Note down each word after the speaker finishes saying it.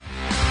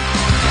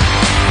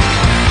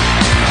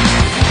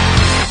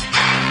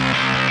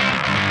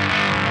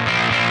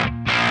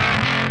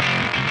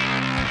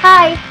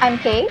I'm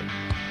Kate.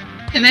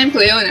 And I'm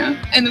Cleona,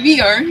 and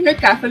we are your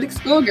Catholic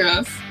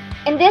schoolgirls.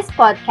 In this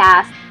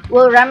podcast,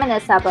 we'll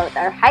reminisce about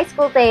our high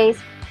school days,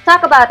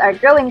 talk about our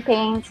growing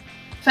pains,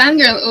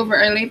 fangirl over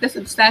our latest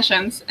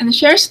obsessions, and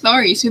share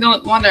stories we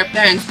don't want our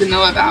parents to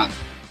know about.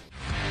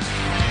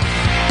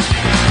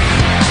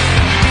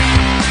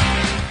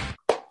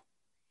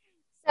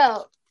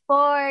 So,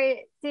 for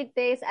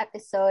today's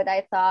episode,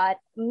 I thought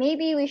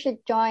maybe we should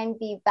join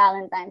the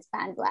Valentine's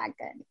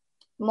bandwagon.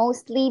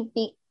 Mostly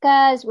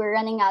because we're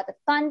running out of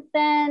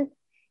content,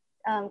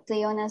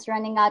 Cleona's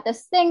running out of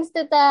things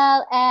to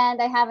tell,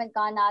 and I haven't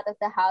gone out of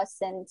the house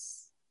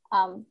since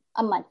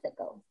a month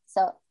ago.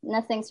 So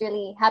nothing's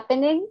really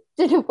happening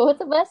to the both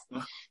of us.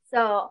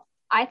 So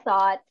I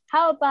thought,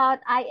 how about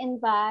I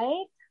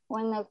invite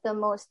one of the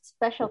most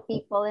special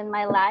people in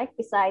my life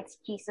besides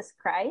Jesus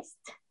Christ,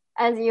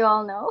 as you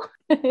all know.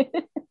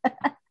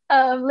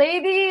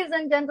 Ladies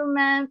and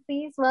gentlemen,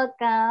 please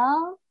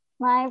welcome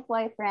my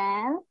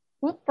boyfriend,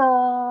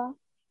 Rico.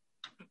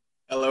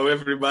 Hello,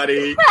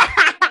 everybody.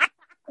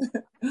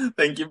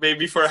 Thank you,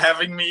 baby, for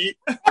having me.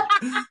 Not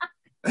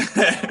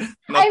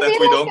that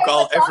we don't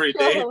call every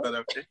day, but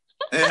okay.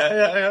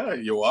 Yeah.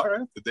 You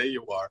are. Today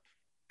you are.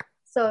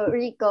 So,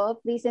 Rico,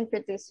 please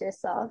introduce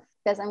yourself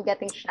because I'm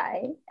getting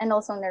shy and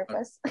also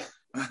nervous.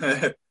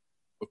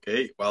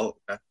 Okay, well,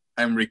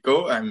 I'm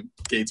Rico. I'm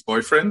Kate's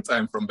boyfriend.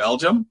 I'm from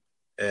Belgium,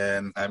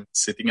 and I'm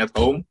sitting at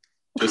home,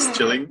 just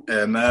chilling,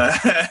 and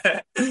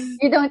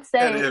you don't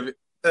say.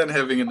 And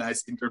having a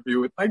nice interview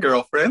with my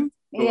girlfriend,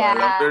 who I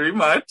love very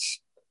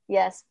much.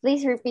 Yes,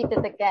 please repeat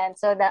it again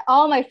so that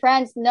all my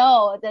friends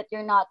know that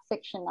you're not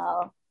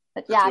fictional.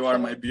 But you are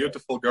my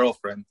beautiful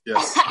girlfriend.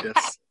 Yes,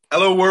 yes.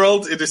 Hello,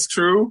 world. It is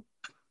true.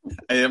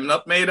 I am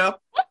not made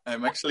up.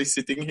 I'm actually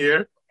sitting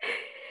here.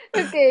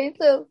 Okay,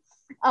 so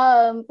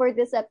for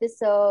this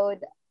episode,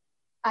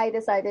 I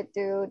decided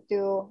to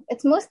do,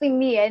 it's mostly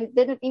me. I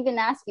didn't even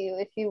ask you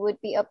if you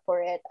would be up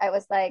for it. I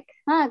was like,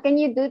 can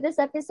you do this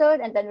episode?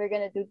 And then we're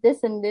going to do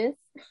this and this.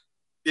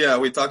 Yeah,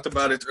 we talked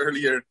about it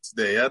earlier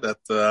today, that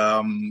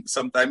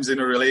sometimes in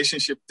a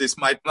relationship, this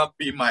might not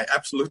be my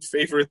absolute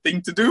favorite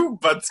thing to do,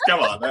 but come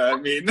on, I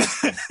mean,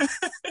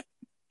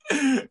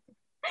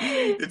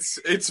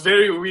 it's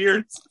very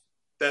weird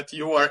that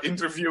you are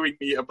interviewing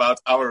me about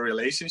our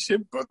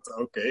relationship, but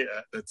okay,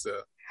 that's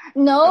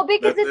no,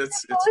 because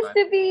it's supposed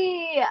to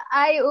be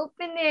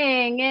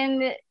eye-opening,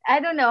 and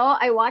I don't know,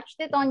 I watched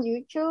it on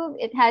YouTube.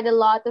 It had a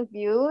lot of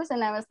views,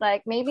 and I was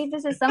like, maybe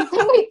this is something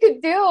we could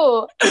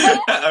do.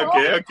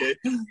 Okay.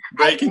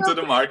 Break into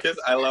the market.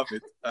 I love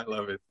it.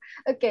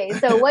 Okay,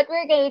 so what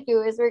we're going to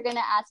do is we're going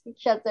to ask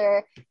each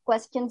other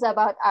questions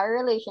about our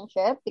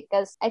relationship,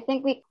 because I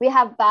think we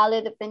have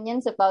valid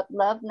opinions about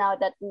love now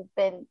that we've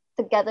been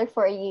together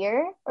for a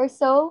year or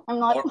so. I'm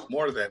not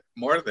more than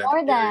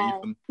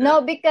even. No,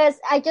 because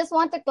I just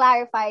want to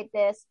clarify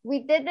this. We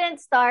didn't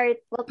start,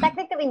 well,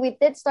 technically we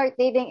did start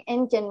dating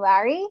in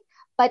January,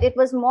 but it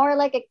was more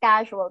like a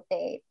casual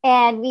date,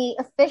 and we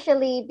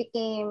officially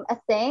became a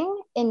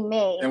thing in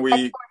May.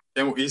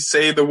 And we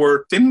say the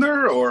word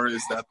Tinder, or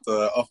is that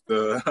off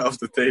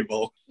the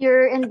table?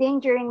 You're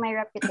endangering my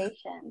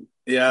reputation.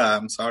 Yeah,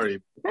 I'm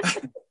sorry.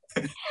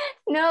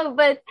 No,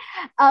 but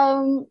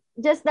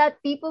just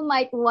that people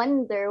might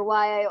wonder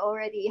why I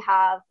already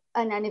have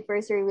an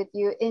anniversary with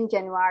you in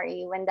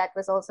January, when that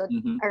was also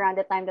around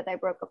the time that I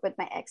broke up with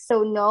my ex.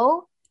 So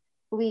no,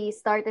 we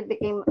started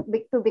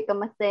to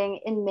become a thing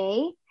in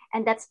May,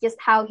 and that's just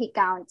how he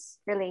counts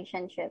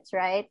relationships,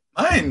 right?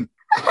 Mine.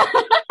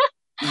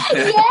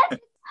 Yes,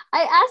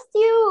 I asked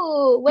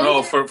you.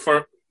 No,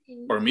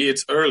 for me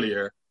it's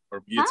earlier.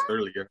 For me it's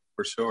earlier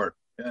for sure.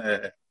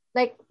 Yeah.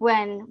 Like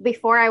when?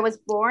 Before I was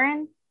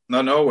born?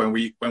 No. When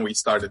we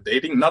started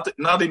dating,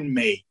 not in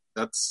May.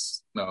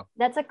 That's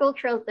a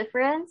cultural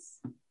difference,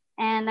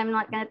 and I'm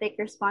not gonna take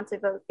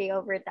responsibility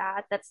over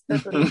that. That's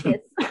totally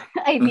his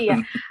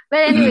idea. But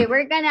anyway,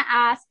 we're gonna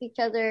ask each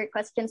other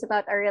questions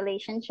about our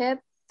relationship,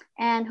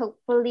 and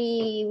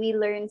hopefully we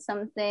learn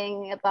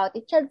something about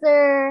each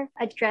other,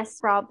 address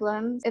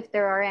problems if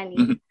there are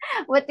any.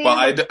 What do you?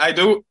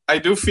 Well, I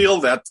do feel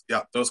that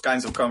those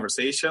kinds of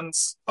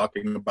conversations,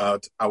 talking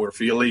about our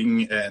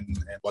feeling and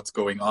what's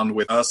going on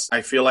with us,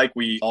 I feel like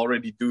we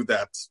already do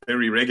that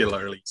very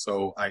regularly.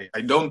 So I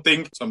don't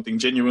think something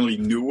genuinely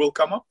new will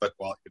come up, but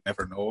well, you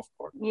never know, of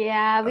course.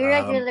 Yeah, we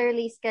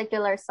regularly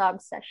schedule our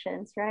sub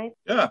sessions, right?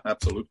 Yeah,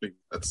 absolutely.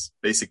 That's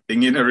basic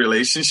thing in a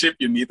relationship.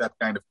 You need that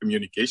kind of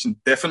communication.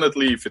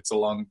 Definitely, if it's a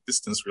long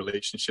distance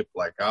relationship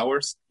like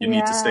ours, you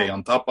need to stay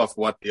on top of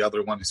what the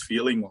other one is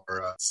feeling,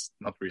 or it's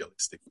not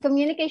realistic.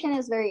 Communication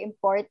is very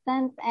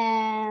important,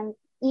 and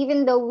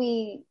even though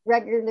we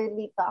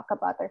regularly talk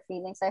about our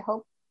feelings, I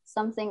hope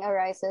something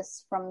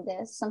arises from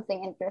this,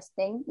 something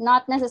interesting.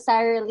 Not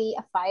necessarily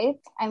a fight.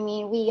 I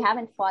mean, we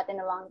haven't fought in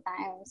a long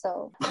time,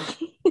 so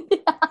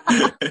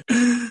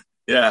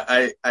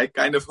Yeah, I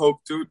kind of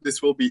hope too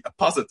this will be a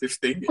positive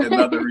thing and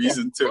not a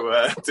reason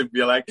to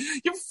be like,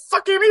 you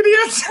fucking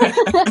idiot!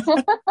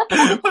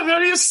 What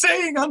are you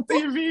saying on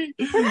TV?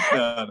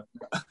 No.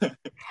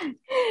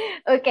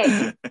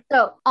 Okay.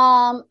 So,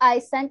 I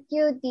sent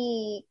you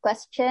the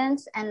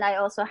questions and I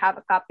also have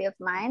a copy of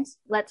mine.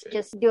 Let's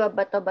just do a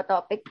bato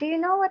topic. Do you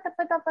know what a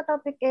bato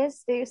topic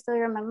is? Do you still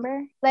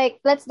remember? Like,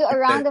 let's do a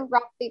round of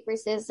rock, paper,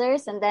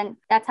 scissors, and then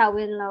that's how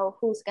we'll know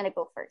who's gonna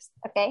go first.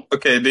 Okay?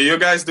 Okay, do you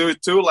guys do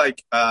it too?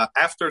 Like,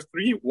 after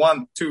 3,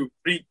 1, 2,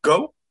 3,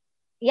 go?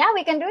 Yeah,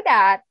 we can do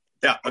that.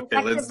 Yeah,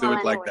 okay, let's do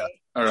it like Anyway. that.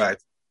 All right.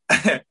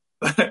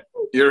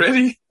 You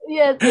ready?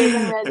 Yes,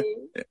 I'm ready.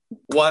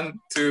 1,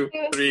 2,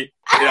 3.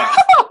 Yeah.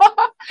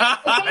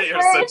 Okay,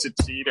 You're first. such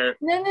a cheater.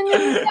 No.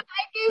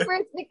 I came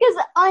first because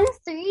on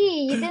 3,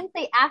 you didn't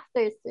say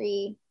after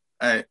 3.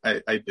 I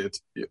did.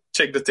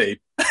 Check the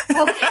tape.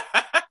 Okay.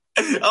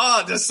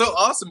 Oh, that's so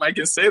awesome. I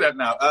can say that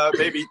now.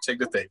 Baby, check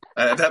the tape.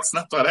 That's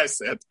not what I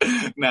said.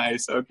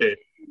 Nice. Okay.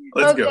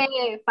 Let's go.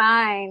 Okay,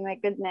 fine. My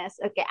goodness.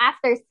 Okay,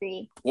 after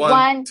 3.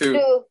 1, 2,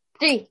 2,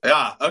 3.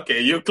 Yeah,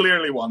 okay. You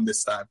clearly won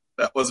this time.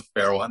 That was a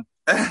fair one.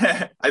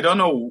 I don't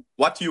know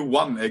what you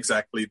won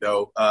exactly,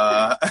 though.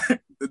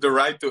 The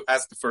right to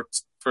ask the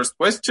first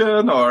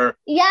question, or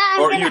Yeah,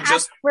 I'm or gonna you ask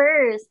just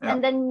first, Yeah.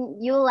 and then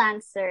you'll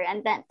answer,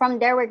 and then from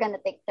there we're gonna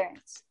take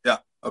turns. Yeah.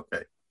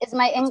 Okay. Is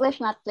my English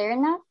not clear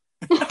enough?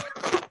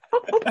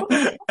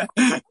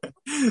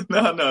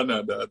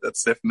 No.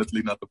 That's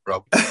definitely not a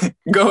problem.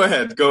 Go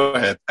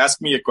ahead.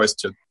 Ask me a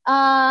question.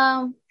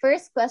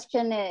 First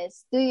question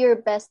is, do your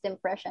best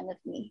impression of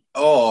me.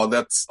 Oh,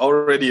 that's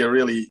already a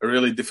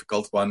really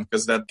difficult one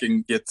because that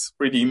can get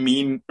pretty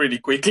mean pretty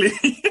quickly.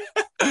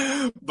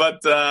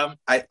 But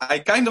I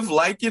kind of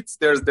like it.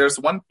 There's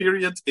one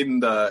period in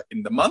the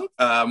month.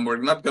 We're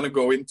not gonna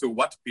go into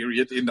what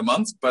period in the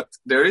month, but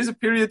there is a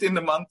period in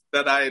the month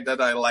that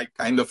I like.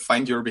 Kind of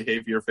find your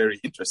behavior very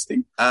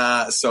interesting.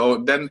 So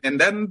then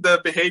the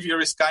behavior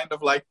is kind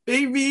of like,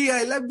 baby,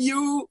 I love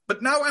you,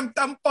 but now I'm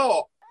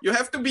tampo. You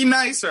have to be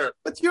nicer,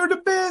 but you're the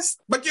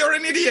best. But you're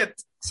an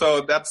idiot. So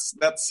that's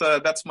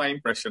my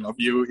impression of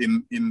you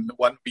in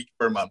 1 week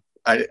per month.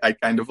 I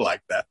kind of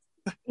like that.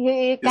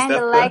 You Is kind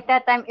of that like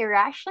that I'm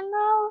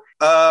irrational?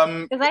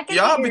 Because I can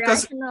Yeah, be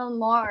because irrational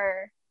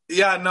more.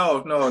 yeah,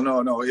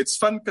 no. It's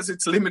fun because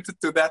it's limited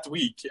to that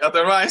week.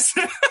 Otherwise,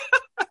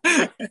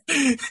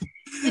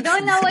 You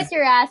don't know what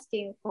you're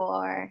asking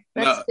for.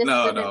 Let's just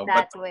no, put it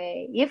that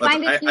way. You but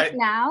find it cute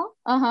now?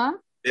 Uh-huh.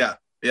 yeah.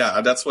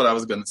 That's what I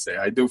was gonna say.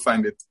 I do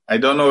find it. I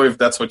don't know if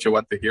that's what you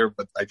want to hear,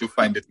 but I do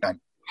find it kind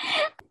of.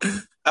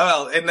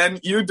 Well, and then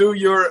you do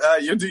your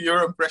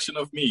impression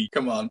of me.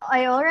 Come on.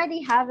 I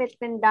already have it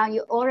pinned down.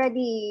 You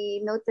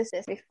already noticed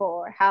this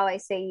before, how I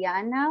say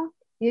yeah now.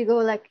 You go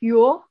like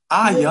yo.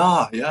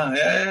 Yeah.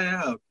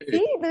 Okay.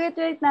 See, do it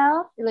right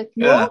now. You're like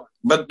yo. Yeah,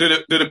 but do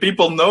the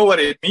people know what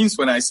it means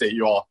when I say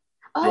 "yo"?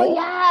 Oh Yo?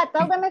 yeah,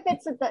 tell them if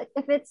it's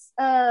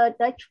a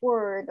Dutch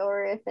word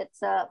or if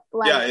it's a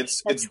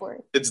Dutch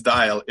word. It's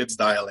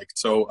dialect.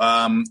 So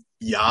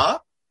ja,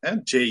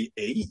 and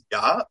J-A,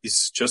 ja,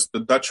 is just the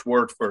Dutch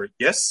word for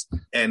yes,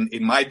 and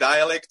in my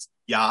dialect,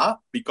 ja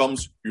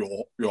becomes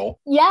yo.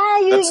 Yeah,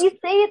 you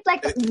say it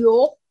like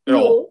yo.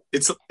 Yo.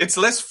 It's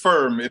less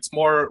firm. It's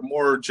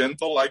more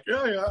gentle. Like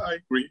yeah, I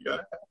agree.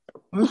 Yeah,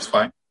 that's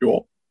fine.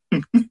 Yo.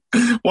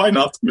 Why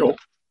not? Yo.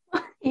 So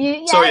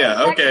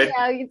yeah, exactly okay.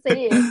 how you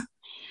say it.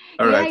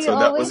 All Yeah, right, you so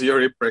that was always-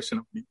 your impression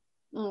of me.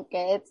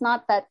 Okay, it's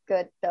not that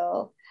good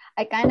though.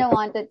 I kind of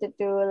wanted to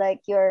do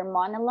like your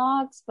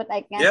monologues, but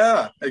I can't.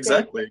 Yeah,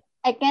 exactly.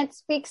 I can't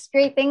speak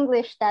straight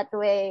English that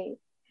way.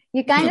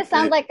 You kind of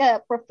sound like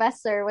a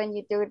professor when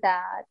you do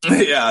that.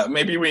 Yeah,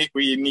 maybe we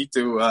need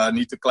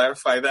to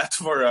clarify that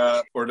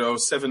for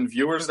those 7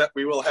 viewers that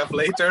we will have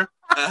later.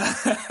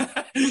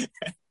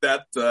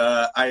 That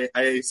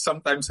I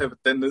sometimes have a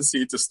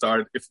tendency to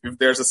start if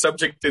there's a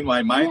subject in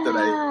my mind that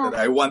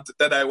I want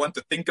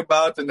to think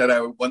about and that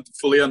I want to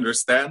fully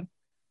understand.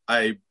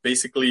 I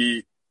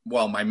basically,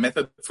 well, my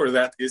method for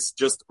that is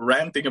just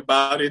ranting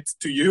about it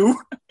to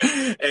you,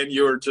 and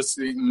you're just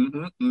He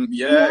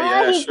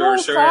sure.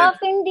 goes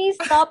off in these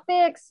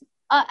topics.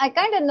 I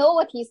kind of know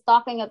what he's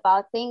talking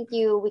about. Thank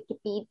you,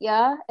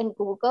 Wikipedia and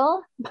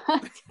Google.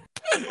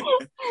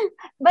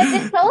 But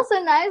it's also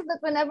nice that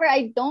whenever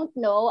I don't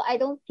know, I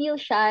don't feel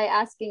shy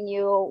asking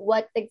you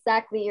what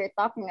exactly you're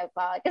talking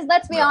about. Because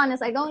let's be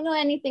honest, I don't know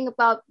anything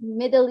about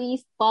Middle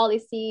East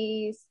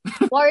policies,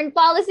 foreign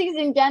policies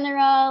in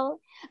general,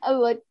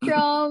 about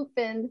Trump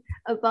and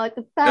about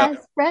the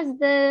past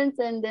presidents,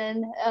 and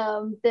then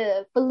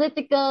the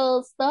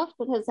political stuff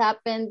that has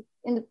happened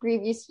in the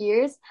previous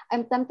years.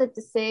 I'm tempted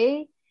to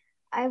say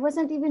I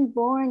wasn't even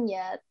born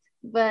yet,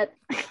 but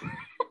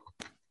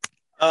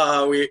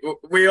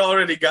we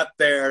already got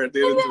there,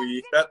 didn't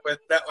we? That went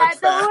don't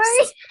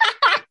fast.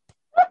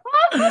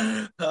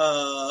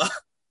 worry.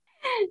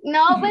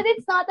 No, but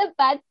it's not a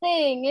bad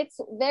thing. It's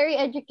very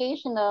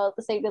educational,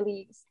 to say the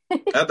least.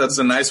 That's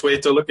a nice way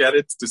to look at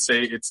it, to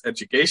say it's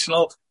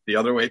educational. The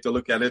other way to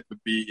look at it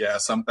would be,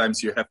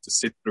 sometimes you have to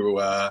sit through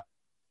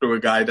through a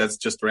guy that's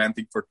just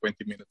ranting for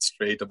 20 minutes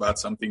straight about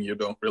something you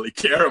don't really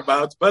care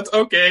about. But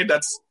okay,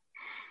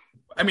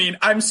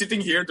 I'm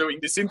sitting here doing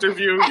this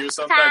interview. You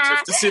sometimes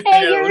have to sit Hey,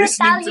 there you're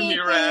listening to me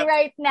retaliating rant.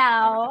 right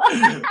now.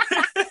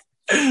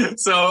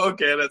 So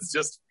okay,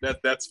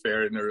 that's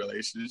fair in a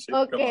relationship.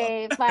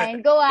 Okay,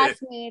 fine. Go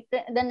ask me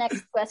the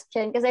next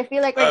question because I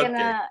feel like we're Okay.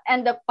 gonna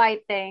end up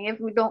fighting if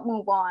we don't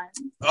move on.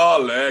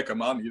 Oh,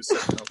 come on! You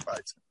said no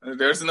fight.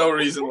 There's no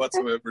reason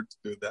whatsoever to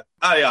do that.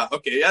 Yeah,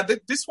 okay, yeah.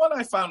 This one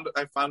I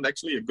found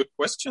actually a good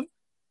question.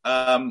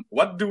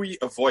 What do we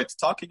avoid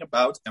talking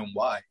about and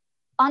why?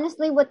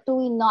 Honestly, what do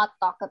we not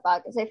talk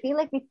about? Because I feel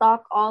like we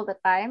talk all the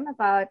time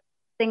about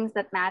things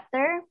that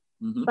matter,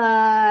 Mm-hmm.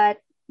 but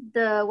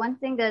the one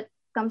thing that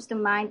comes to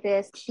mind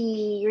is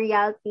the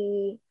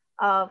reality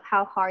of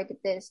how hard it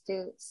is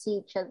to see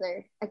each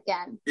other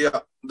again.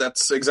 Yeah,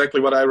 that's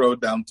exactly what I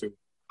wrote down too.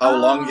 How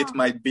long it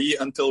might be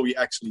until we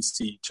actually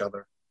see each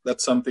other.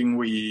 That's something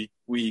we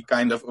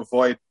kind of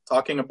avoid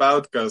talking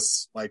about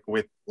because, like,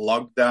 with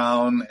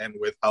lockdown and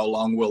with how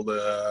long will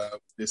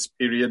this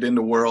period in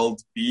the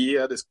world be,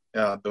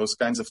 those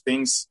kinds of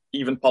things.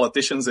 Even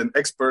politicians and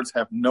experts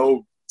have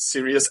no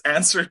serious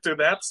answer to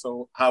that.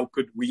 So how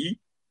could we?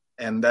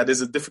 And that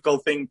is a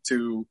difficult thing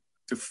to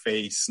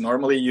face.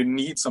 Normally you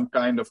need some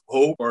kind of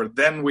hope, or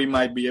then we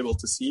might be able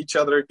to see each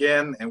other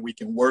again and we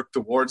can work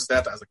towards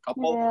that as a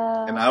couple.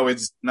 Yeah. And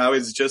now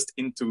it's just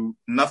into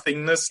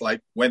nothingness.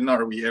 Like, when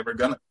are we ever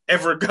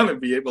gonna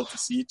be able to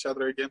see each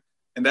other again?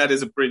 And that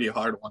is a pretty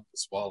hard one to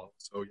swallow.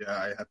 So yeah,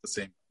 I had the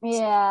same.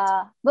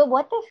 Yeah. But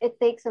what if it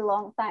takes a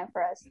long time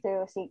for us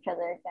to see each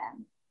other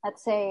again?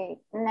 Let's say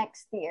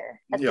next year.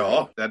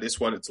 Yeah, that is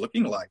what it's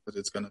looking like. But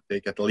it's going to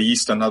take at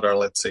least another,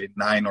 let's say,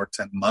 9 or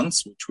 10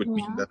 months, which would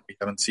mean that we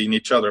haven't seen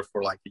each other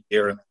for like a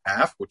year and a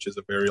half, which is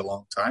a very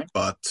long time.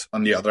 But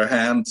on the other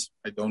hand,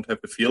 I don't have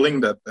the feeling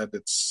that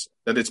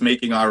it's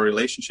making our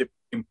relationship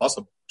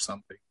impossible or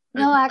something.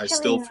 No, I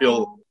still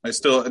feel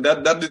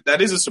that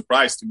is a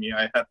surprise to me.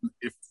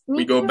 If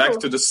we go back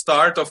to the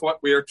start of what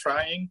we are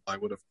trying, I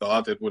would have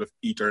thought it would have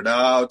petered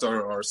out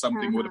or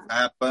something would have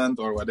happened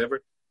or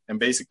whatever. And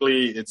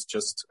basically, it's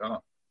just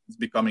it's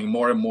becoming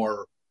more and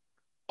more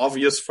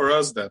obvious for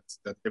us that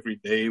every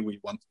day we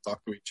want to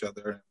talk to each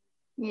other.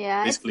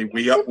 Yeah, basically,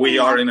 we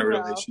are in a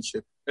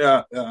relationship.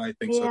 Yeah, I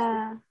think so.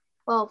 Yeah.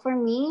 Well, for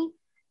me,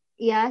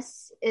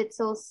 yes, it's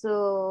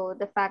also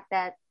the fact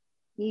that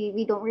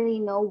we don't really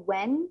know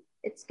when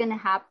it's gonna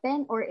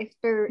happen or if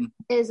there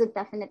is a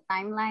definite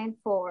timeline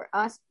for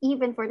us,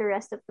 even for the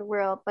rest of the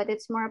world. But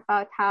it's more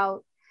about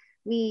how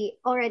we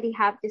already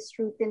have this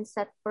routine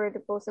set for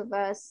the both of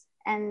us.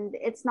 And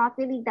it's not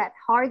really that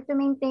hard to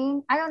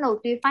maintain. I don't know.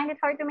 Do you find it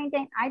hard to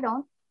maintain? I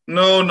don't.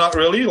 No, not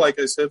really. Like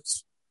I said,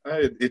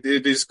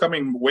 it is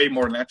coming way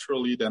more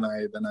naturally than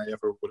I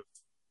ever would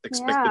have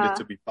expected it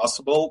to be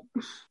possible.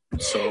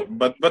 So,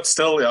 but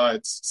still, yeah,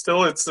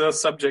 it's a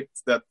subject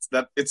that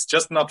it's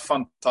just not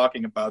fun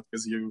talking about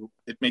because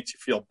it makes you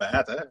feel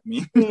bad. I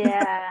mean,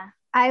 yeah,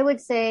 I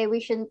would say we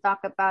shouldn't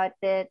talk about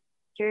it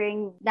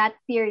during that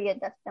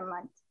period of the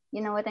month. You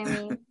know what I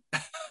mean?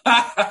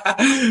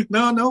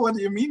 No, what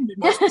do you mean? Be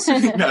more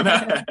specific. No, of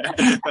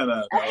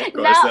course,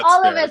 now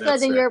all fair, of a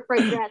sudden you're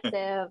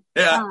progressive.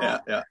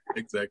 Yeah,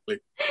 exactly.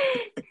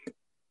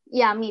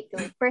 Yeah, me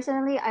too.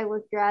 Personally, I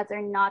would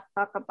rather not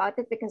talk about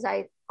it because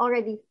I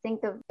already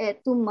think of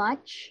it too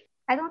much.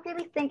 I don't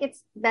really think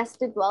it's best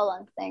to dwell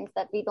on things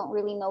that we don't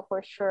really know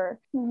for sure.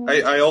 Mm-hmm.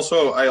 I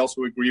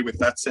also agree with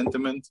that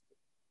sentiment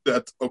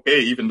that, okay,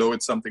 even though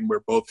it's something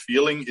we're both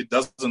feeling, it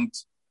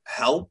doesn't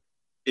help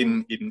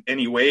in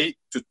any way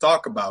to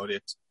talk about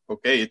it.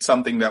 Okay, it's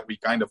something that we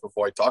kind of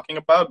avoid talking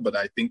about, but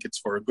I think it's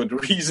for a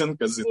good reason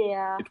because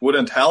it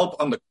wouldn't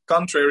help. On the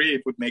contrary,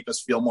 it would make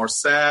us feel more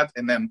sad,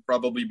 and then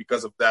probably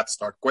because of that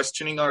start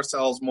questioning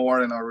ourselves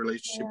more and our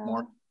relationship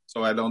more.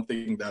 So I don't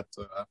think that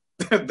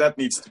that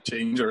needs to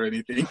change or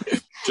anything.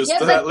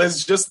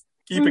 Let's just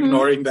keep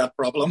ignoring that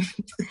problem.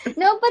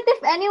 No, but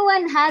if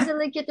anyone has a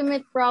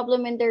legitimate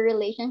problem in their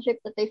relationship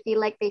that they feel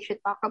like they should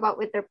talk about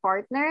with their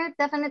partner,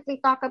 definitely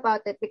talk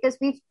about it because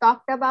we've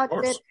talked about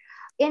it.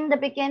 In the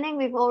beginning,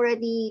 we've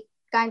already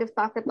kind of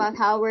talked about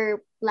how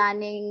we're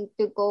planning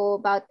to go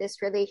about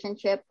this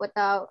relationship, what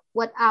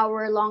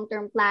our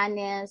long-term plan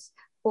is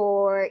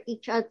for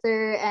each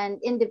other and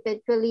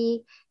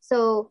individually.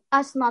 So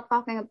us not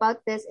talking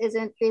about this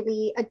isn't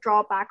really a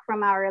drawback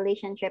from our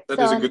relationship. That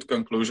is a good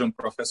conclusion,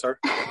 Professor.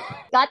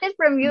 Got it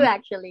from you,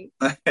 actually.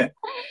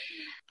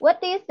 What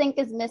do you think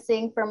is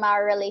missing from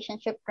our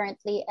relationship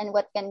currently, and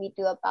what can we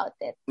do about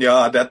it?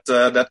 Yeah,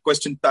 that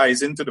question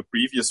ties into the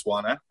previous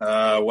one.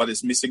 What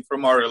is missing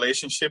from our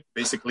relationship?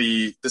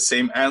 Basically, the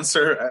same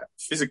answer: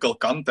 physical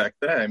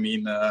contact. I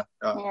mean,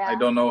 I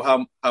don't know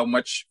how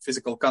much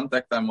physical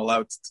contact I'm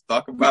allowed to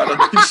talk about on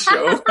this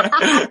show.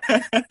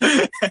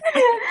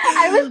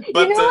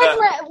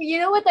 You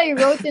know what I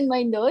wrote in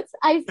my notes?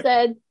 I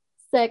said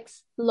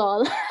sex,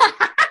 lol.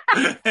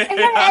 I'm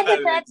gonna edit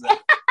that.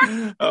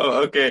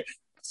 Oh, okay.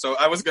 So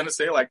I was gonna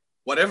say, like,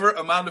 whatever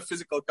amount of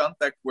physical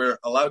contact we're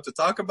allowed to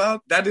talk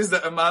about, that is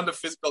the amount of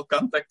physical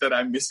contact that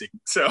I'm missing.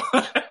 So,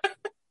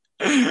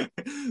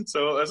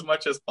 so as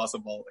much as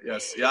possible.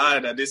 Yes. Yeah,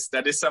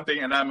 that is something.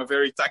 And I'm a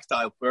very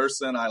tactile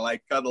person. I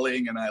like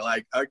cuddling and I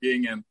like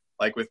hugging, and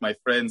like with my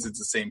friends, it's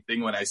the same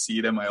thing. When I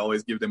see them, I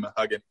always give them a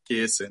hug and a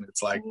kiss. And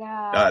it's like,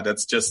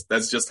 that's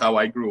just how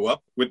I grew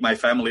up. With my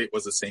family, it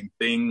was the same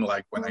thing.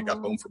 Like when I got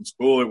home from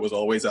school, it was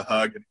always a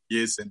hug and a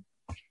kiss. And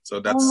so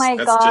that's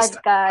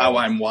just guys. how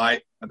I'm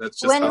wired. That's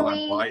just how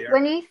I'm wired.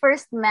 When we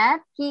first met,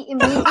 he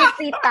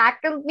immediately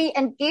tackled me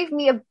and gave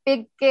me a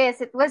big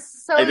kiss. It was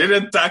so... I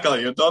didn't tackle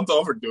you. Don't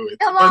overdo it.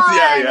 Come on.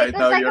 It was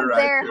no, like you're a right.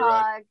 bear You're hug.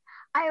 right.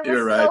 I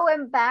was so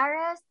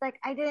embarrassed. Like,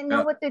 I didn't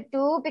know what to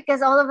do,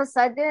 because all of a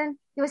sudden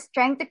he was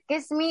trying to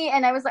kiss me,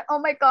 and I was like, oh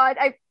my God,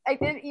 I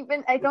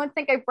don't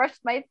think I brushed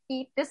my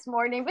teeth this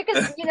morning,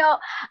 because,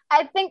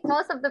 I think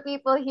most of the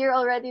people here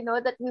already know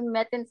that we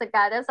met in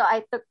Sagada. So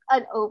I took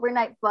an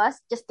overnight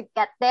bus just to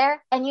get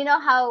there. And you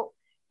know how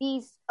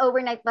these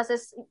overnight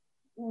buses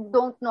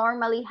don't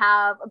normally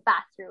have a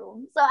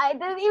bathroom. So I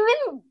didn't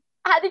even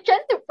had a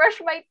chance to brush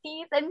my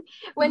teeth, and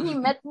when he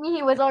met me,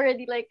 he was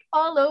already like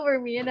all over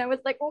me, and I was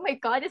like, oh my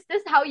God, is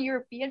this how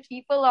European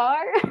people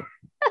are?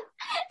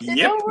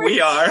 Yep,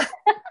 we are.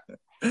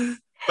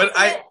 But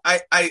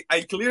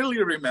I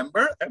clearly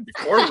remember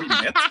before we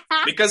met,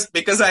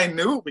 because I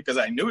knew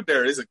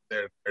there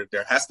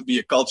has to be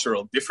a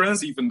cultural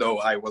difference, even though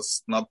I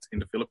was not in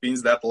the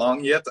Philippines that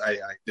long yet. I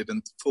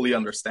didn't fully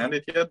understand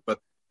it yet, but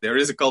there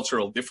is a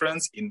cultural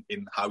difference in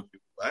how you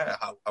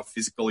how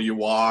physical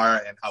you are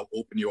and how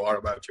open you are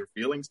about your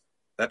feelings,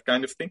 that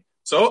kind of thing.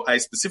 So I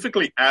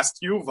specifically asked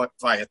you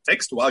via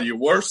text while you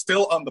were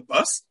still on the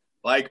bus,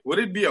 like, would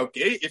it be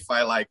okay if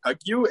I like hug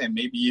you and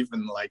maybe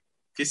even like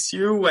kiss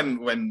you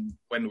when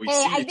we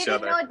see each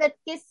other? I didn't know that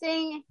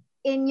kissing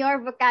in your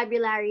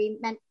vocabulary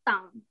meant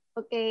tongue.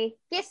 Okay,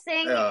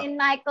 kissing in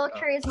my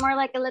culture is more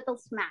like a little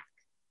smack.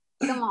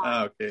 Come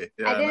on. Okay.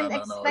 Yeah, I didn't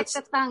expect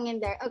a tongue in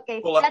there.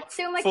 Okay, that's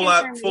too much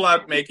information. Full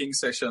out making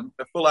session.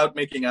 A full out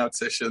making out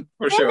session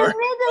for in sure. In the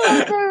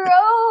middle of the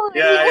road.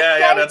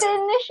 yeah. That's to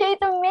initiate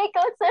a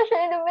makeout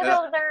session in the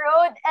middle of the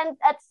road, and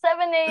at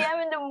 7 a.m.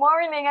 in the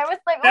morning. I was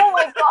like, oh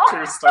my God.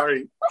 True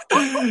story.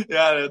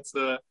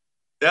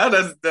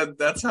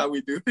 That's how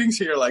we do things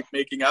here. Like,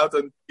 making out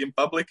in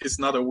public is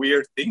not a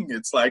weird thing.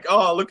 It's like,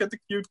 oh, look at the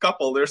cute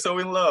couple, they're so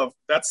in love.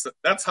 That's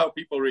how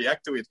people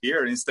react to it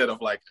here, instead of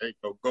like, hey,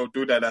 go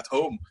do that at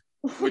home,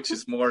 which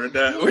is more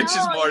the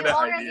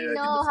idea. You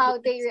know how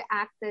they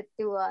reacted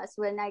to us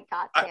when I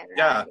got there.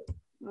 Yeah.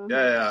 Right?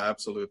 Yeah,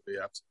 absolutely.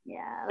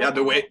 Yeah,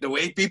 the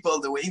way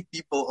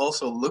people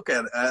also looked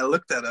at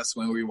us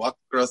when we walked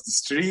across the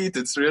street.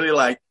 It's really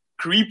like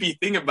creepy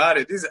thing about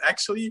it is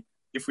actually,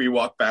 if we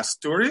walk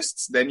past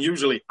tourists, then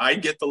usually I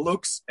get the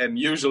looks, and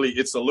usually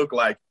it's a look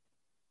like,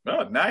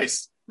 oh,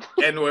 nice.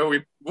 And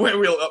when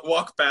we'll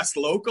walk past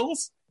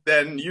locals,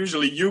 then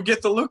usually you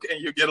get the look, and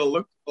you get a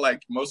look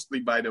like mostly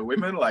by the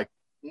women, like,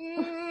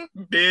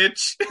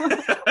 bitch.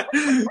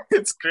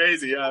 It's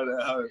crazy how big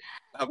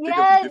of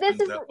a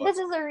difference that was. This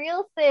is a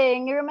real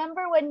thing. You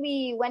remember when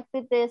we went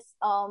to this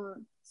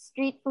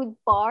street food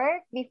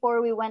park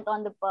before we went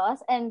on the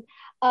bus, and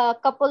a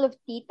couple of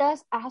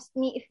titas asked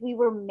me if we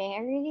were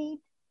married,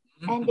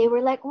 and they were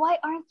like, why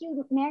aren't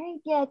you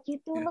married yet? You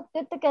two look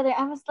good together.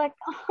 I was like,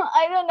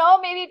 I don't know,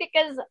 maybe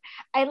because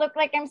I look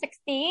like I'm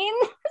 16.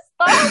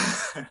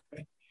 Stop.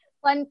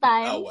 One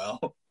time. Oh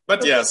well.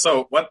 But yeah,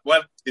 so what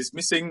is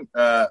missing?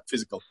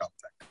 Physical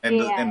contact,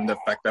 and the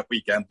fact that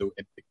we can't do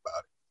anything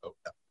about it. So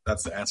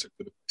that's the answer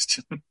to the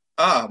question.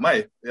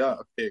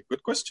 Okay,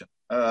 good question.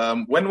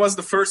 When was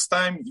the first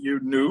time you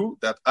knew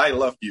that I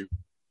love you?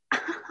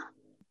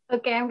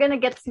 Okay, I'm gonna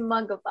get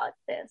smug about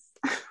this.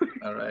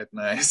 All right,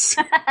 nice.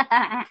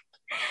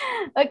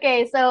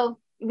 Okay, so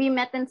we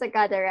met in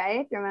Sagada,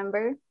 right?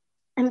 Remember?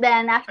 And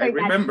then after I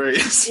remember,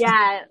 yes.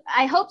 Yeah,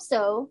 I hope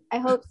so.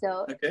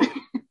 Okay.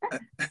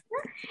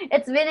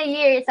 It's been a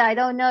year, so I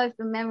don't know if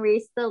the memory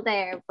is still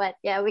there. But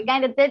yeah, we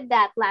kind of did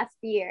that last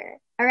year,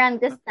 around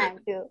this time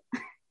too.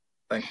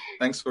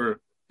 Thanks for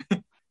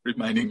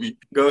reminding me.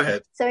 Go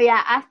ahead. So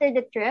yeah, after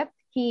the trip,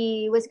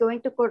 he was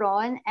going to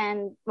Coron,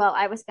 and well,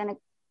 I was gonna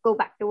go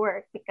back to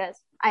work because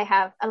I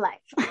have a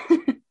life.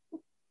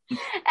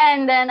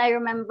 And then I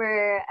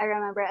remember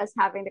us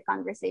having the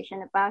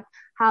conversation about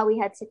how we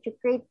had such a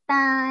great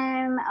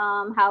time,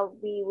 how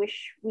we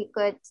wish we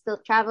could still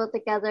travel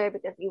together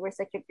because we were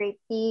such a great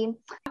team.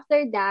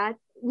 After that,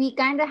 we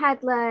kind of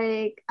had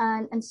like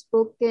an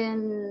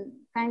unspoken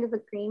kind of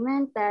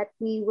agreement that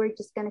we were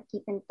just going to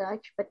keep in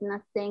touch, but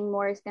nothing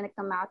more is going to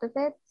come out of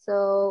it.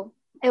 So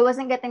it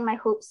wasn't getting my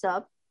hopes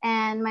up,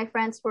 and my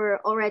friends were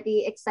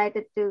already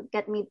excited to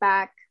get me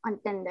back on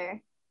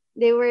Tinder.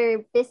 They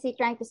were busy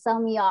trying to sell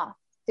me off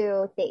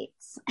to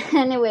dates.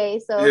 Anyway,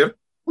 so yep.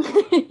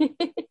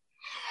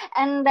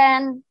 and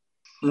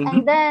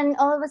then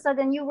all of a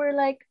sudden you were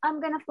like, I'm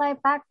gonna fly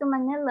back to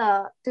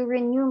Manila to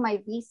renew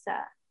my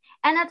visa.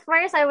 And at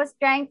first, I was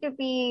trying to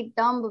be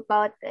dumb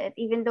about it,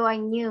 even though I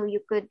knew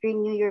you could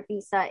renew your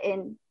visa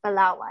in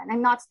Palawan.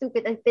 I'm not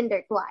stupid. I've been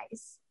there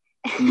twice.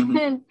 Mm-hmm.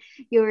 And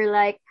you were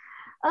like,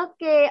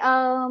 okay,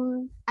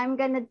 I'm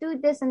gonna do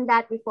this and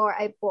that before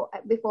I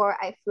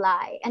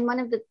fly. And one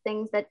of the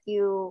things that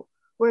you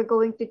were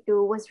going to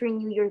do was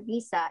renew your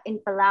visa in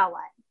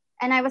Palawan.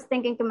 And I was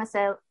thinking to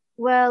myself,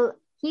 well,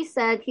 he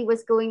said he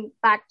was going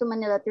back to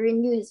Manila to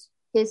renew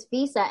his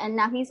visa, and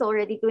now he's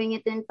already doing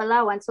it in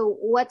Palawan. So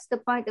what's the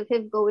point of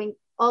him going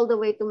all the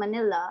way to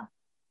Manila?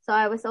 So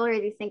I was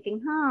already thinking,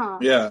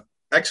 Yeah,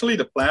 actually,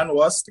 the plan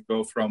was to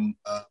go from.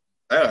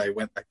 I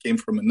came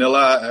from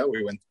Manila.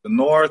 We went to the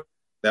north,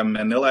 then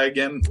Manila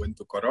again. Went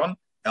to Coron,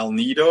 El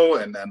Nido,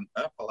 and then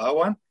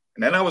Palawan.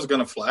 And then I was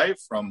gonna fly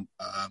from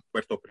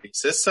Puerto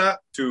Princesa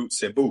to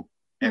Cebu,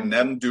 and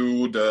then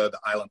do the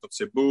island of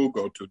Cebu,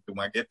 go to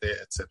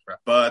Dumaguete, etc.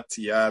 But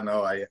yeah,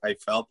 no, I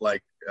felt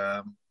like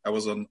I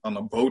was on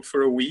a boat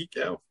for a week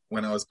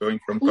when I was going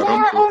from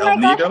Coron to oh El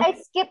my gosh, Nido. I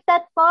skipped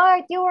that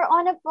part. You were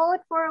on a boat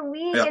for a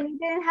week and you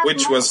didn't have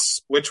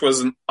which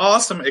was an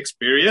awesome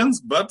experience,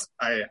 but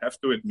I have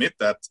to admit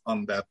that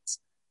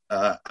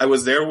I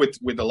was there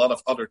with a lot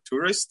of other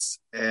tourists,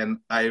 and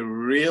I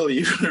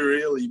really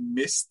really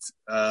missed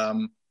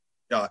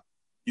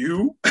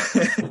you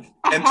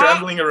and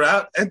traveling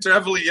around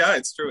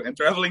it's true, and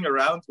traveling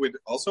around with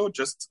also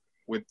just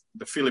with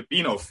the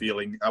Filipino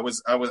feeling.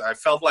 I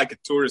felt like a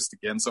tourist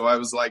again, so I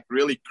was like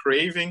really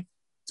craving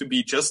to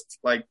be just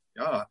like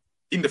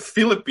in the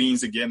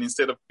Philippines again,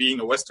 instead of being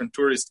a Western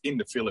tourist in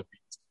the Philippines.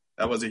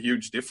 That was a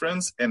huge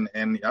difference, and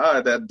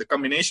that the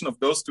combination of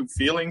those two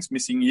feelings,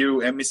 missing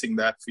you and missing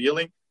that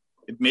feeling,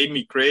 it made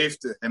me crave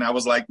and I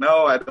was like,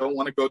 no, I don't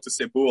want to go to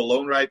Cebu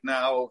alone right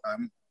now.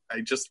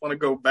 I just want to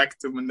go back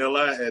to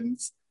Manila and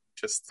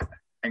just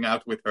hang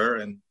out with her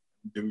and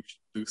do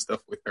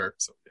stuff with her.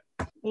 So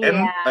yeah.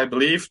 And I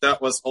believe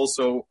that was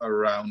also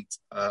around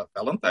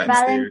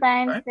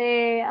Valentine's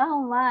Day.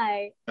 Oh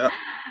my.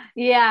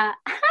 Yeah.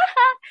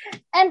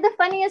 And the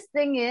funniest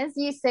thing is,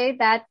 you say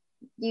that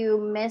you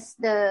miss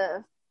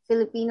the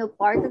Filipino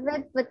part of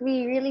it, but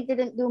we really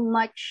didn't do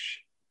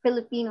much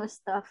Filipino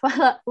stuff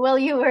while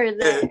you were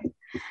there.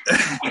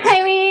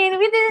 I mean,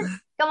 we didn't.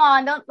 Come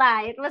on, don't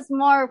lie. It was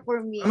more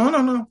for me.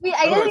 No.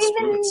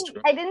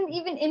 I didn't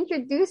even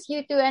introduce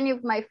you to any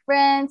of my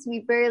friends. We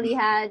barely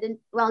had.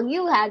 Well,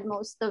 you had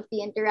most of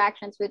the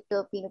interactions with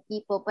Filipino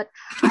people, but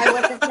I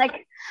wasn't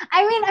like.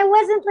 I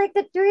wasn't like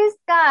the tourist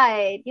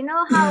guide. You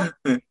know how?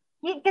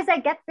 Because I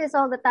get this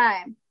all the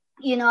time.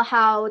 You know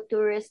how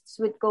tourists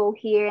would go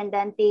here and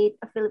then date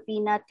a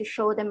Filipina to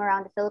show them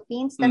around the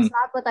Philippines? That's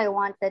not what I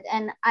wanted.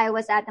 And I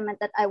was adamant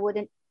that I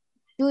wouldn't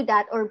do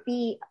that or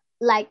be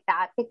like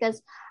that,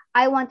 because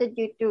I wanted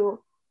you to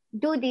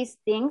do these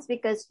things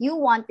because you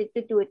wanted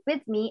to do it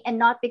with me, and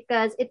not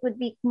because it would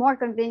be more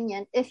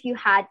convenient if you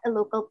had a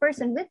local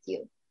person with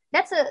you.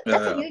 That's a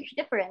huge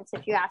difference,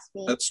 if you ask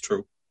me. That's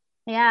true.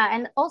 Yeah,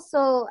 and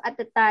also at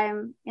the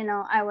time,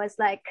 I was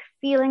like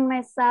feeling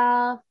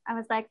myself. I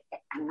was like,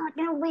 I'm not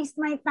gonna waste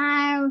my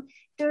time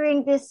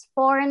during this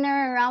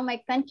foreigner around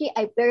my country.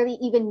 I barely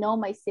even know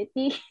my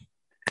city.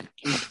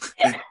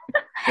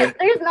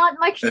 There's not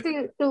much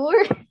to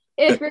tour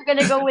if you're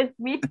gonna go with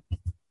me.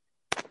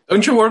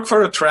 Don't you work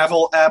for a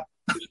travel app?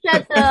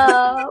 Shut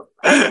up!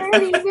 I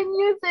barely even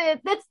use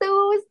it. That's the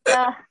most.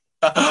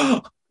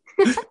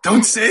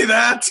 Don't say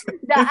that.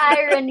 The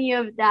irony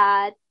of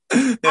that.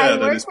 Yeah, I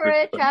work for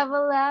a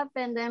travel app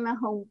and I'm a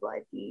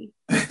homebody.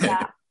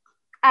 Yeah.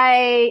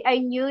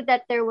 I knew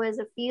that there was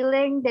a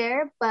feeling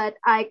there, but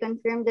I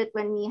confirmed it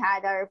when we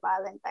had our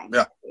Valentine's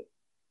Day.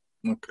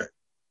 Okay.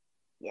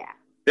 Yeah.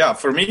 Yeah,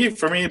 for me,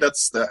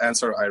 that's the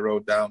answer I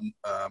wrote down.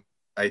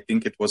 I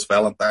think it was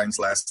Valentine's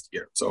last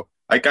year. So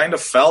I kind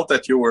of felt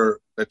that you were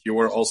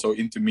also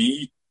into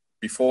me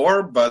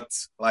before,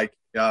 but like,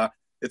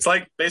 it's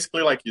like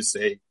basically like you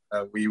say.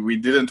 We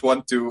didn't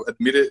want to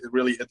admit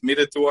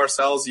it to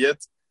ourselves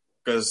yet,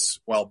 because,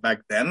 well,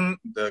 back then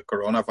the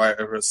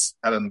coronavirus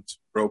hadn't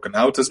broken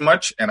out as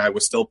much, and I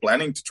was still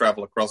planning to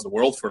travel across the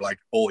world for like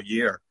a whole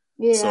year.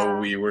 Yeah. So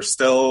we were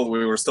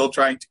still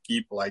trying to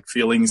keep like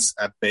feelings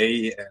at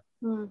bay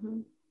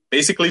and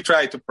basically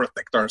try to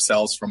protect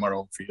ourselves from our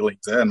own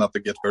feelings and not to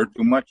get hurt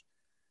too much.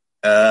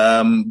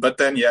 But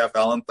then,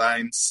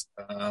 Valentine's.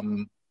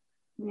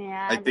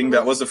 Yeah, I think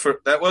that was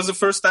the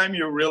first time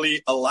you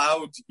really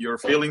allowed your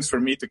feelings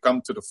for me to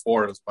come to the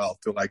fore as well,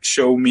 to like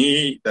show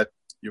me that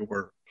you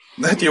were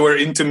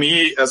into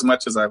me as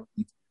much as I was.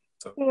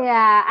 So.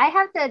 Yeah, I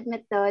have to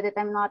admit though that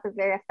I'm not a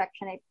very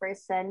affectionate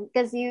person,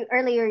 because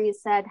earlier you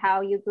said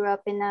how you grew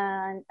up in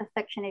an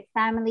affectionate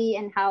family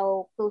and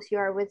how close you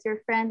are with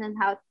your friends and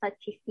how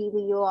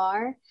touchy-feely you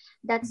are.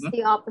 That's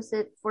the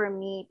opposite for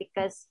me,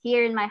 because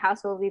here in my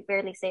household we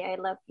barely say I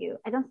love you.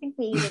 I don't think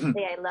we even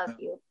say I love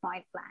you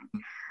point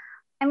blank.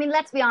 I mean,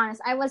 let's be honest,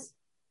 I was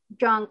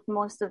drunk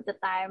most of the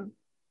time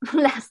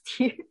last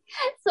year.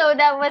 So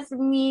that was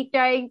me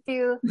trying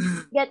to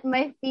get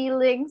my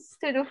feelings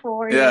to the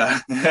fore. Yeah.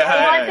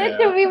 I wanted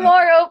to be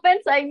more open,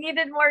 so I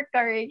needed more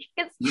courage.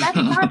 Because that's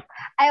not,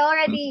 I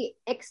already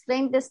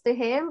explained this to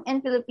him.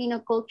 In Filipino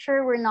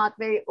culture, we're not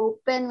very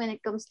open when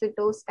it comes to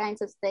those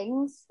kinds of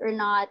things. We're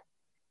not.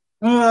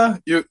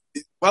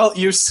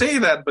 You say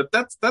that, but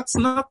that's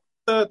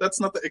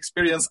not the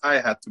experience I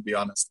had, to be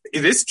honest.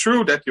 It is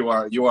true that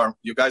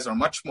you guys are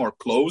much more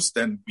close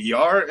than we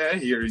are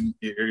here in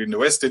the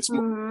West.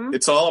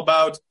 It's all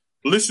about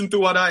listen to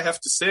what I have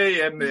to say,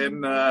 and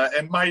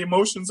my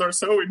emotions are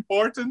so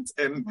important,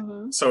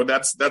 and so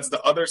that's the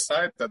other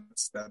side.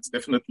 That's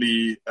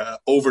definitely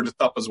over the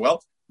top as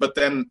well. But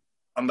then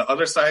on the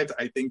other side,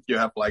 I think you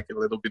have like a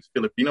little bit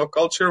Filipino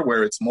culture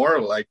where it's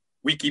more like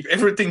we keep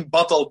everything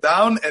bottled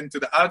down, and to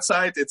the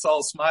outside, it's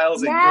all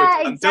smiles and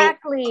good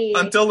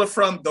until the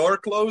front door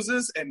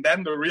closes, and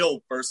then the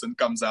real person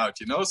comes out.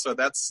 So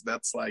that's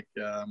like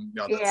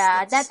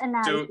that's that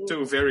analogy.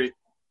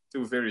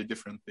 Two very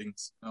different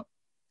things.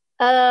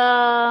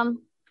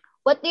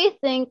 What do you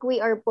think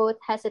we are both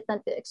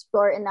hesitant to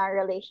explore in our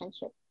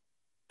relationship?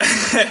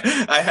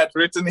 I had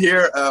written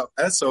here,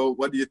 so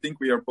what do you think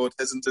we are both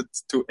hesitant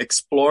to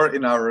explore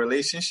in our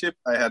relationship?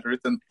 I had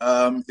written,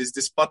 is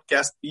this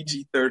podcast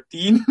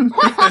PG-13? No.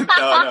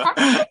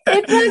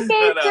 It's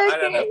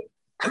okay.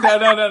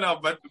 No.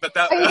 But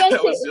that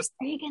was just...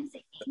 Are you going to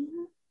say...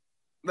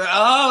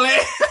 Oh,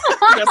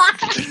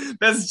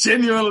 that's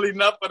genuinely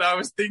not what I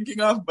was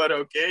thinking of, but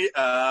okay.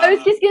 I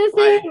was just gonna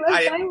say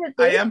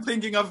I am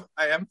thinking of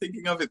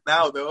it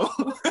now, though.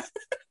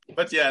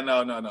 But yeah,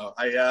 no.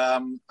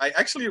 I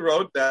actually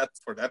wrote that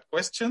for that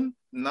question.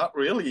 Not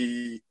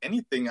really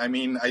anything. I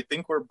mean, I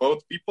think we're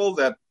both people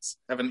that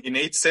have an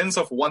innate sense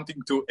of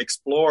wanting to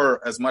explore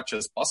as much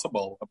as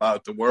possible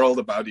about the world,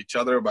 about each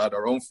other, about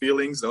our own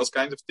feelings, those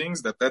kinds of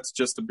things. That's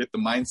just a bit the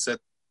mindset.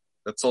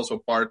 That's also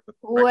part that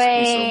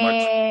attracts me so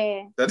much.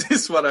 That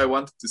is what I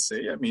wanted to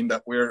say. I mean,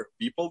 that we're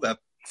people that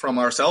from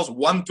ourselves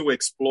want to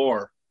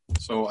explore.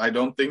 So I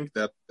don't think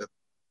that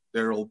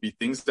there will be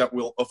things that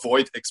we'll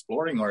avoid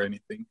exploring or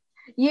anything.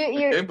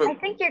 I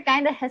think you're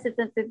kind of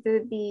hesitant to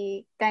do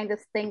the kind of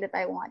thing that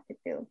I want to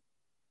do.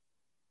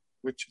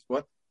 Which is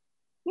what?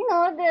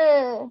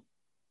 The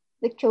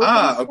choking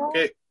stuff.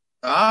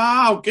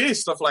 Okay,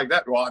 stuff like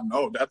that. Well,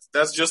 no,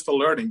 that's just a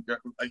learning.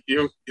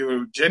 You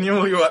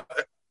genuinely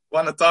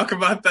want to talk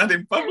about that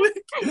in public?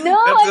 No,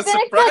 I'm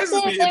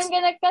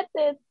gonna cut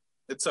it.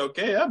 It's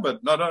okay, yeah,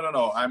 but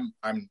no. I'm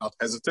not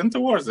hesitant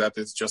towards that.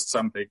 It's just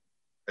something.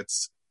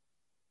 It's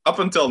up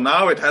until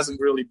now, it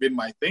hasn't really been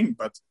my thing,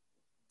 but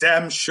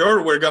damn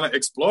sure we're gonna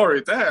explore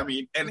it. I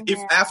mean, and if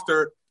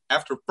after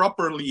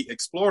properly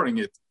exploring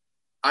it,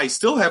 I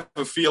still have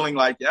a feeling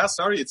like,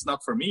 it's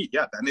not for me.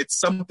 Yeah, then it's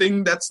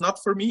something that's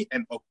not for me.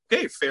 And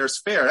okay, fair's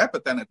fair,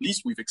 but then at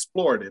least we've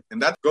explored it.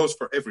 And that goes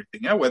for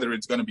everything. Whether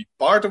it's going to be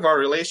part of our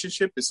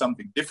relationship is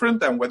something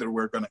different than whether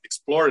we're going to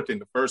explore it in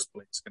the first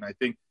place. And I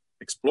think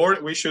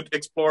we should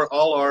explore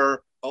all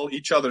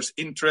each other's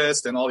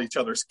interests and all each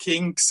other's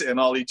kinks and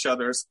all each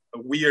other's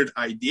weird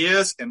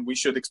ideas. And we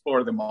should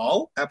explore them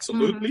all.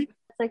 Absolutely.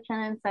 Such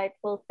an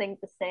insightful thing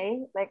to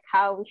say, like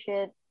how we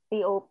should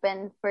be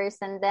open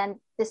first and then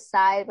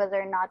decide whether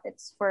or not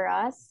it's for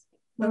us.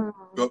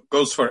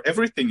 Goes for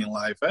everything in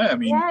life. I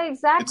mean, yeah,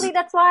 exactly.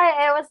 That's why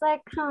I was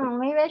like,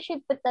 maybe I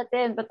should put that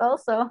in, but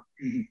also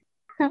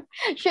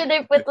should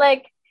I put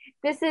like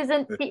this is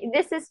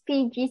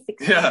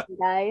PG-16,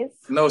 guys.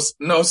 No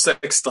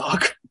sex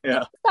talk.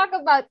 Yeah. Talk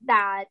about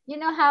that. You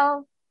know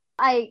how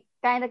I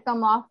kind of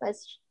come off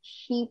as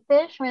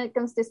sheepish when it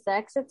comes to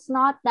sex. It's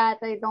not that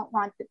I don't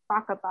want to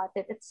talk about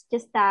it. It's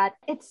just that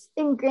it's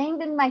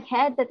ingrained in my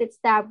head that it's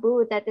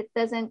taboo, that it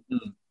doesn't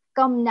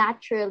come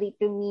naturally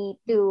to me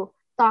to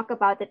talk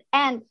about it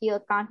and feel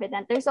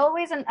confident. There's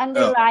always an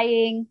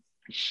underlying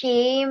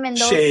shame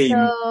and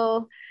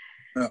also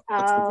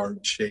that's the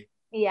word, shame.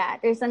 Yeah,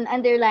 there's an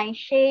underlying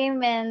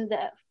shame and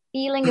the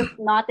feeling of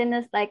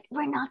naughtiness, like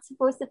we're not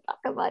supposed to talk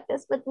about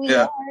this, but we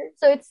are.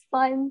 So it's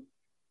fun.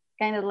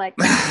 Kind of like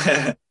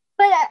that.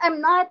 But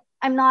I'm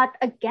not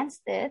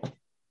against it.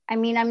 I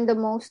mean, I'm the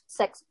most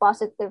sex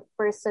positive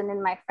person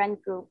in my friend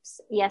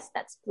groups. Yes,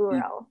 that's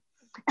plural.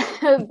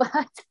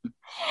 But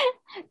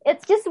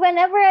it's just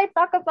whenever I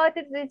talk about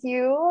it with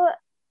you,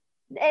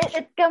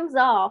 it comes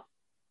off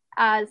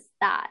as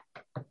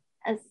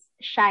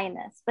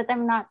shyness. But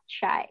I'm not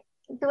shy.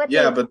 But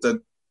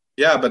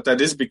that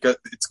is because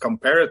it's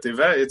comparative.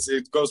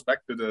 It goes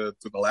back to the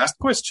last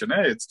question.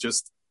 It's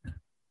just.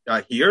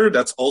 Here,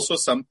 that's also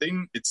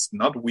something. It's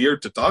not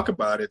weird to talk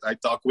about it. I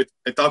talk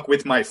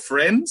with my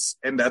friends,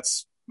 and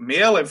that's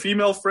male and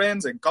female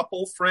friends and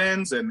couple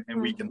friends, and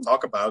we can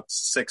talk about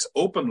sex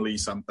openly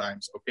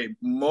sometimes. Okay,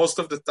 most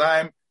of the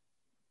time,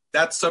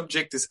 that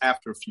subject is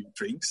after a few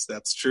drinks.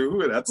 That's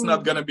true. That's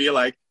not gonna be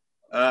like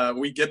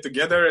we get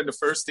together and the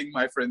first thing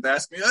my friend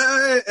asks me,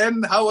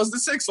 and how was the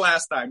sex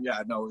last time?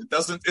 Yeah, no, it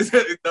doesn't.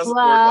 It doesn't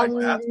work like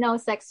that. No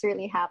sex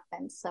really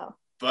happens, so.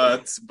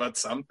 but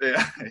something,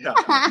 yeah,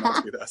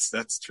 not with us.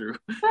 That's true.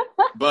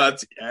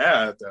 But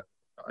yeah,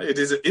 it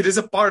is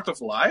a part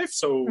of life,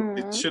 so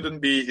it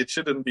shouldn't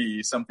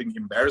be something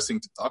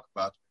embarrassing to talk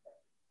about.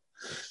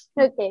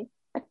 Okay,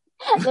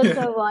 let's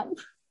move on.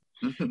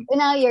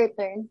 Now your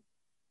turn.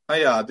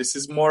 Yeah, this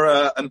is more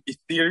an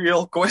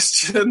ethereal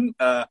question.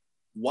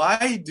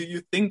 Why do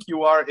you think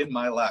you are in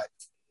my life?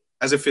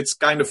 As if it's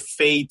kind of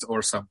fate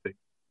or something.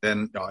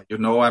 Then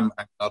I'm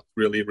not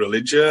really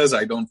religious.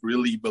 I don't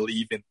really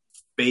believe in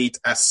fate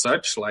as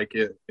such. Like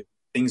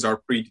things are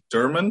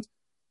predetermined.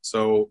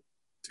 So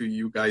to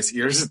you guys'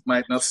 ears, it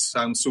might not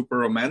sound super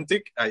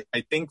romantic. I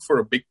think for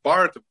a big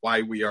part of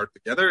why we are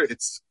together,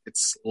 it's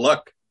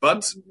luck.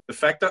 But the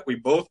fact that we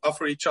both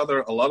offer each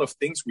other a lot of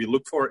things we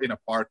look for in a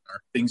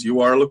partner, things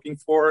you are looking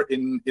for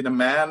in a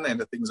man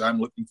and the things I'm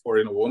looking for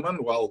in a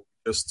woman, well,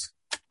 just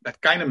that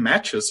kind of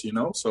matches,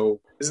 So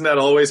isn't that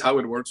always how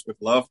it works with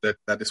love?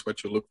 That is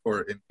what you look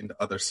for in the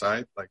other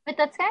side. But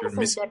that's kind of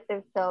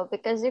subjective though,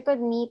 because you could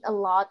meet a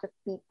lot of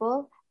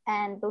people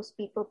and those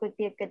people could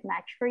be a good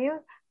match for you.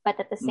 But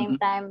at the same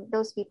time,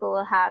 those people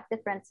will have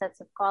different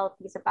sets of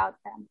qualities about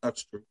them.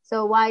 That's true.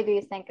 So why do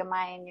you think am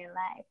I in your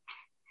life?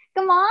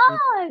 Come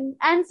on,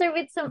 answer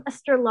with some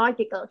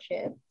astrological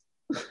shit.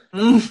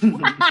 No.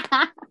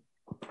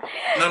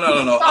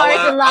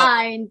 Stars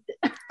aligned.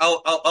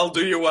 I'll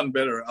do you one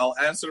better. I'll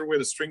answer with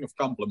a string of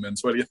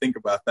compliments. What do you think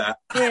about that?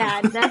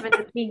 Yeah,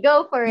 definitely.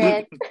 Go for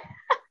it.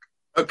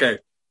 Okay.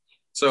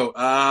 So,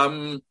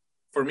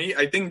 for me,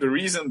 I think the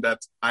reason that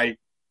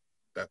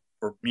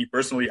for me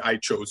personally, I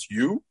chose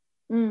you,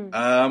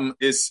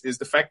 is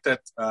the fact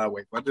that,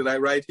 wait, what did I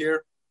write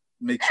here?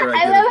 Make sure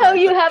I love how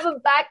you have a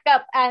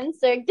backup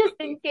answer just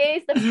in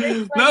case the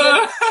first one.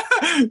 No,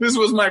 this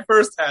was my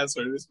first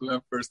answer.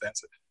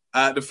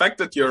 The fact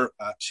that you're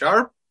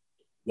sharp,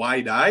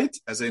 wide-eyed,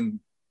 as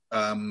in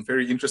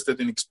very interested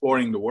in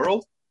exploring the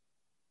world.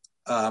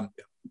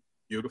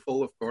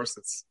 Beautiful, of course.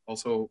 It's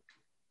also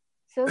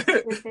so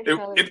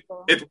superficial.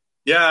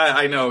 Yeah,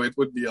 I know it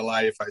would be a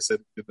lie if I said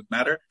it didn't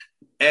matter.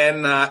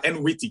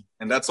 And witty,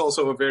 and that's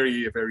also a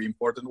very, very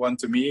important one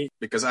to me,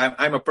 because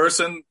I'm a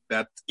person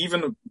that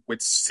even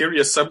with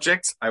serious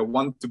subjects, I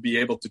want to be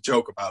able to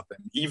joke about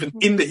them, even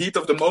in the heat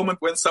of the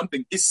moment when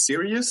something is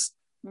serious.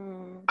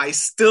 I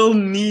still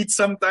need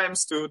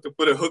sometimes to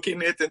put a hook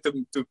in it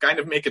and to kind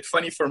of make it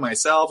funny for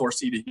myself or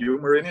see the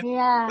humor in it.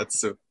 Yeah,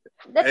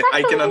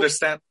 I can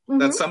understand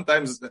that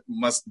sometimes that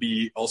must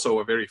be also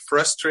a very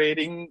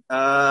frustrating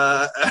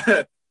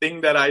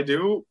thing that I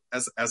do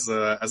as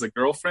a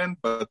girlfriend,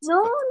 but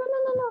no.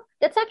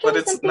 That's actually. But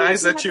it's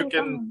nice that you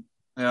can,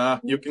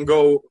 you can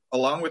go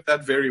along with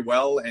that very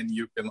well, and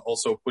you can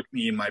also put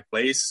me in my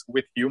place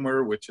with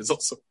humor, which is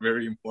also a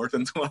very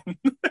important one.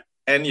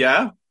 And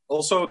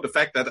also the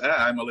fact that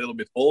I'm a little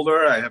bit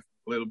older, I have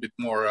a little bit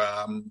more.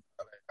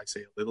 I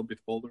say a little bit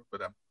older,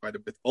 but I'm quite a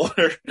bit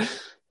older,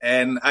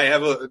 and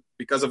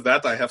because of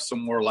that, I have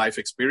some more life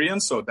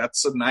experience. So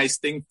that's a nice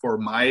thing for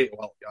my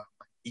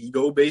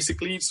ego,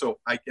 basically, so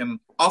I can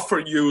offer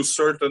you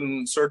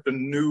certain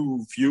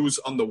new views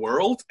on the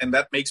world, and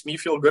that makes me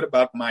feel good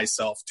about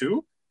myself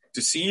too,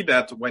 to see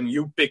that when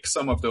you pick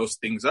some of those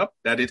things up,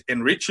 that it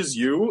enriches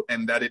you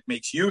and that it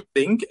makes you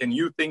think, and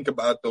you think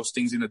about those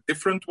things in a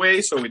different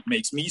way, so it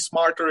makes me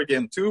smarter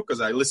again too, because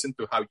I listen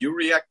to how you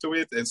react to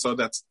it. And so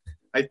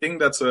I think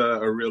that's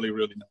a really,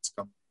 really nice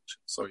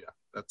combination. So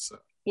that's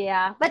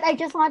yeah, but I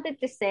just wanted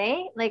to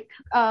say,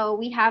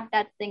 we have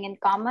that thing in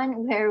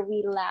common where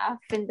we laugh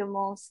in the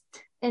most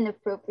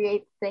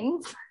inappropriate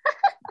things.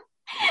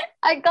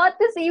 I got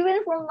this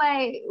even from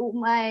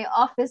my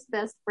office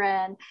best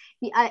friend.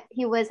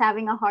 He was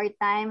having a hard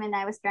time, and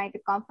I was trying to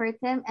comfort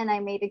him, and I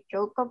made a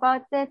joke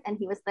about it, and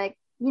he was like,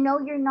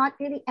 "You're not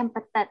really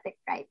empathetic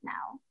right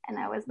now," and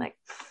I was like,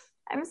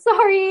 I'm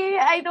sorry,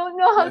 I don't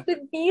know how to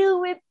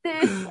deal with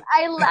this.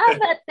 I laugh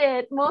at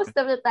it most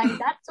of the time.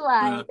 That's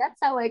why. That's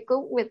how I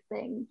cope with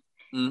things.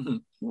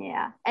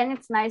 Yeah. And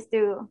it's nice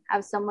to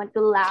have someone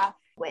to laugh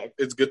with.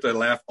 It's good to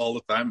laugh all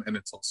the time, and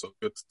it's also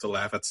good to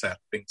laugh at sad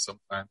things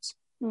sometimes.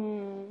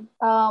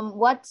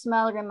 What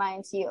smell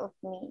reminds you of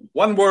me?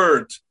 One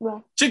word.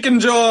 What? Chicken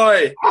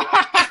Joy.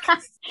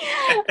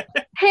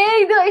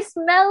 Hey, do I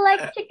smell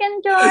like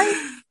Chicken Joy?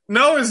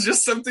 No, it's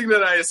just something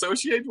that I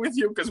associate with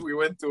you because we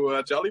went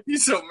to Jollibee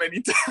so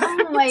many times.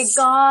 Oh my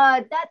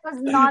God, that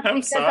was not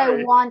because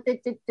I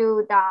wanted to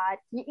do that.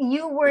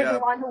 You were the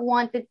one who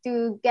wanted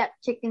to get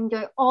Chicken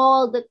Joy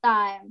all the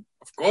time.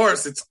 Of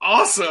course, it's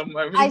awesome.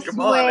 I mean, come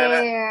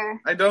swear. on.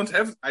 I don't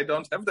have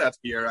that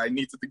here. I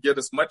needed to get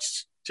as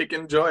much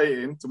Chicken Joy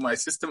into my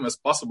system as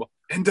possible.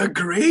 And the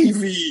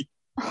gravy,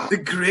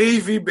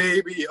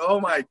 baby.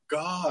 Oh my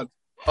God.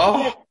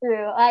 Oh. That's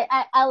true.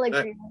 I'll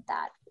agree with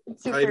that.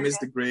 I miss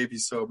the gravy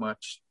so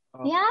much.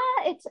 Oh. Yeah,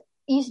 it's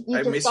you I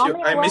just miss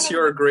you. I miss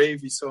your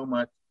gravy so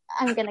much.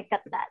 I'm gonna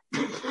cut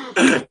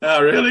that.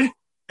 Oh, really?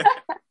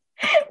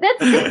 That's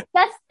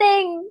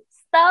disgusting.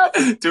 Stop.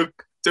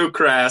 Too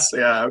crass.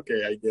 Yeah.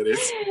 Okay, I get it.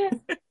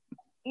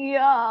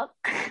 Yuck.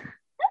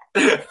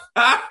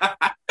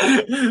 I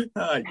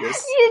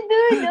guess. You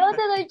do know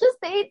that I just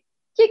ate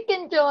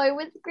chicken joy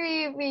with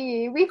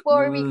gravy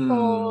before we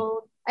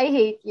called. I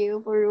hate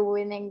you for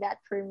ruining that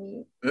for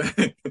me.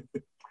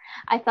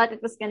 I thought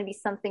it was going to be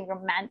something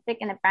romantic,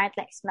 and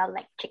apparently I smelled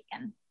like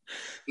chicken.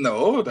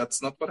 No,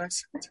 that's not what I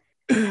said.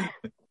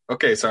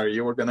 Okay, sorry,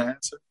 you were going to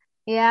answer?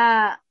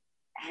 Yeah.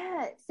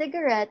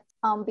 Cigarettes.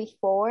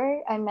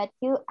 Before I met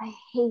you, I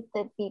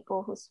hated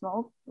people who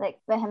smoke, like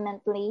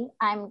vehemently.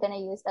 I'm gonna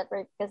use that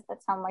word because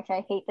that's how much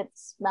I hated the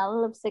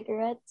smell of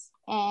cigarettes.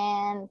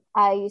 And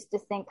I used to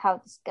think how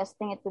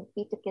disgusting it would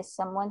be to kiss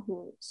someone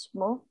who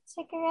smoked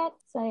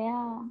cigarettes. So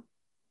yeah.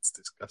 It's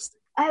disgusting.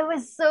 I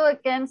was so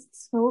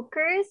against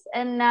smokers,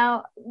 and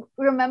now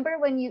remember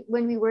when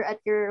we were at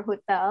your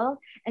hotel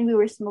and we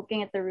were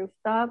smoking at the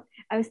rooftop.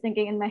 I was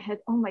thinking in my head,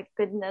 oh my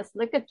goodness,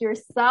 look at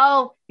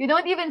yourself, you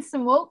don't even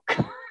smoke.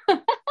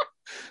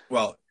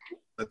 Well,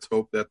 let's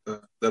hope that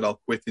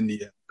I'll quit in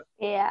the end.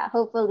 Yeah,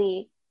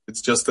 hopefully.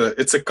 It's just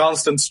a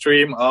constant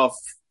stream of,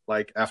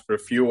 like, after a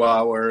few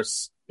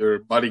hours your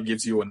body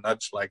gives you a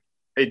nudge like,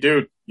 hey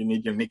dude, you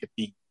need your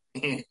nicotine.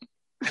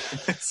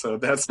 So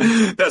that's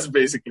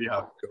basically how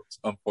it goes,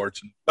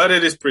 unfortunately. But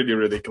it is pretty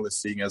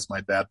ridiculous seeing as my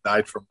dad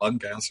died from lung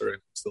cancer and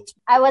I'm still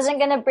smoking. I wasn't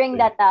gonna bring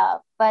that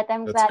up, but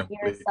I'm glad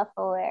you're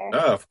self-aware.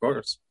 Of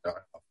course.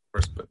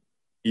 But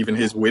even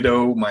his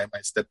widow, my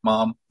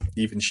stepmom,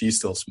 even she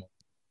still smokes.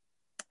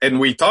 And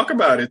we talk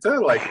about it,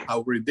 like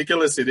how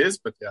ridiculous it is,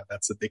 but yeah,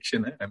 that's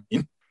addiction. I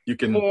mean, you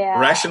can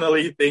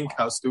rationally think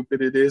how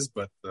stupid it is,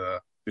 but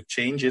to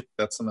change it,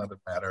 that's another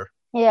matter.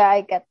 Yeah,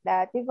 I get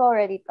that. We've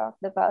already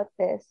talked about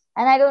this.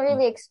 And I don't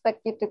really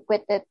expect you to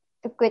quit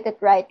it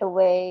right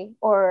away.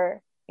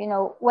 Or,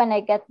 when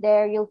I get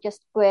there, you'll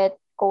just quit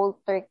cold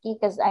turkey,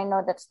 because I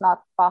know that's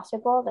not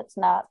possible. That's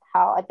not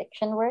how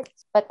addiction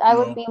works. But I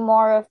would be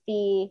more of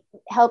the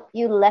help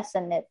you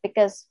lessen it,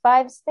 because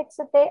 5 sticks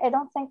a day, I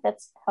don't think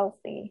that's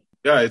healthy.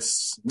 Yeah,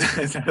 it's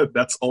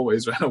that's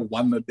always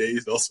one a day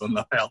is also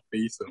not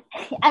healthy. So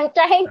I'm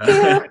trying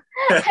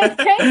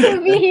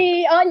to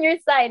be on your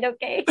side,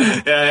 okay?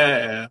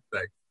 Yeah.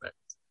 Thanks.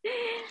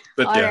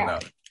 But All yeah,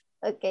 right.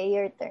 No. Okay,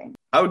 your turn.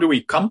 How do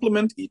we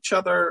complement each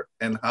other,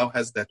 and how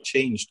has that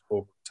changed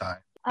over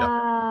time?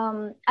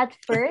 At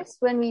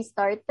first, when we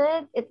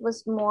started, it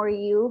was more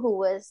you who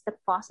was the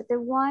positive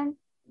one.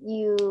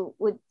 You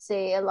would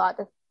say a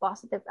lot of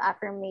positive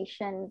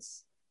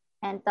affirmations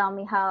and tell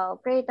me how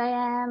great I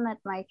am at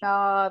my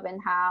job and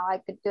how I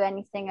could do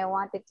anything I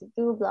wanted to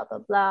do, blah, blah,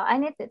 blah.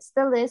 And it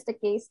still is the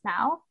case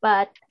now.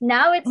 But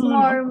now it's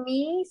more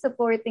me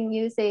supporting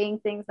you,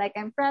 saying things like,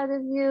 I'm proud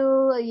of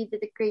you, you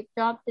did a great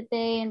job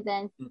today. And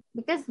then,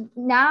 because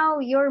now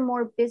you're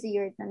more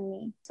busier than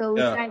me. So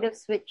we kind of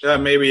switched. Yeah,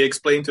 maybe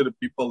explain to the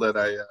people that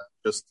I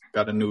just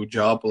got a new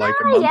job like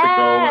a month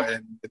ago.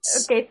 And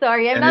it's okay,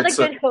 sorry, I'm not a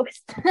good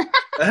host.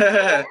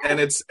 and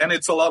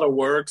it's a lot of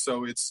work,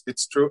 so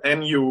it's true.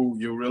 And you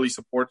really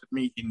supported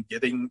me in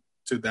getting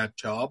to that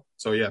job.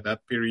 So yeah,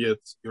 that period,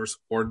 your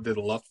support did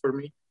a lot for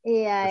me.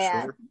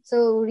 Yeah. Sure.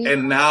 So Rico,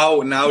 and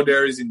now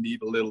there is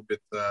indeed a little bit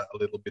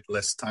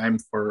less time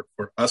for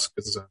us,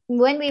 because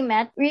when we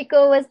met,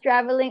 Rico was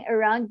traveling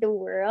around the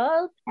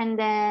world, and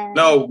then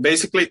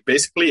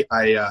basically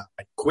I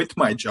quit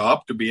my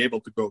job to be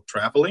able to go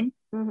traveling.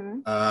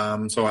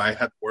 So I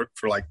had worked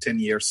for like 10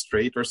 years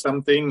straight or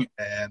something,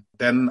 and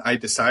then I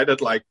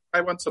decided like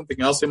I want something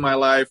else in my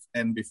life,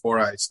 and before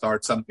I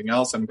start something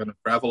else, I'm going to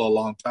travel a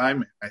long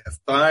time. I have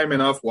time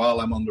enough while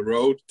I'm on the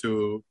road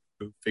to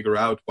figure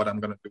out what I'm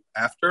going to do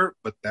after.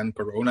 But then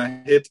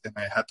Corona hit and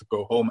I had to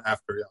go home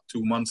after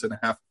 2 months and a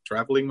half of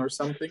traveling or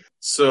something.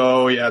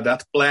 So yeah,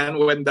 that plan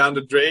went down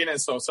the drain.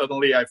 And so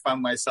suddenly I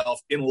found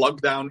myself in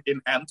lockdown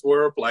in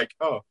Antwerp, like,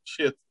 oh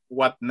shit,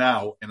 what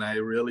now? And I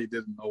really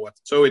didn't know what.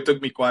 So it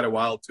took me quite a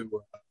while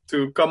to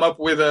come up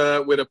with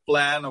a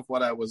plan of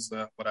what I wanted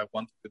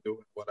to do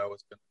and what I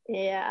was going to do.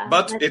 Yeah.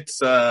 But it's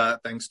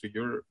thanks to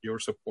your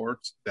support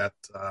that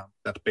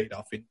paid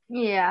off.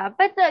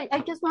 But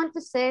I just want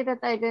to say that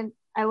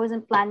I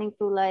wasn't planning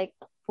to like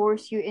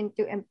force you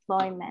into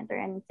employment or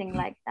anything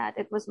like that.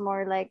 It was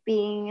more like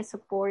being a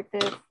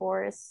supportive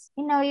force.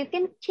 You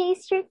can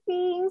chase your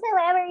dreams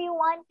however you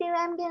want to.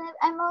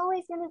 I'm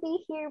always gonna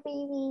be here,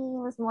 baby.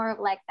 It was more of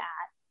like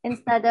that.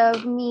 Instead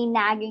of me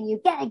nagging you,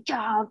 get a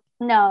job.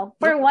 No,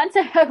 for once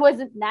I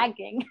wasn't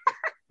nagging.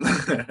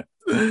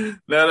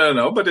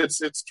 No, but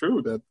it's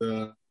true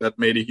that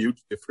made a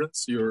huge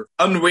difference. Your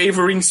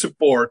unwavering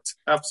support,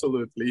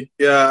 absolutely.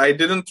 Yeah, I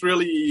didn't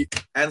really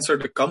answer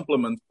the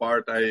compliment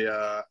part.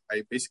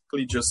 I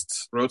basically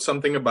just wrote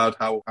something about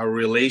how our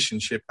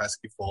relationship has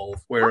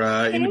evolved. Where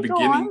in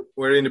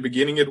the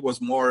beginning it was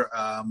more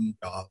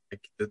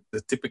like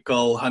the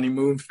typical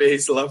honeymoon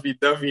phase,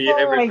 lovey-dovey.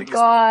 Oh my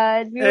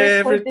god,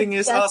 everything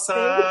is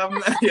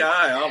awesome.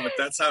 yeah, but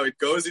that's how it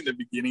goes in the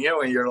beginning.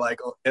 When you're like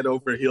head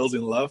over heels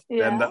in love,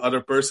 then the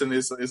other person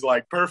is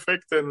like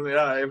perfect, and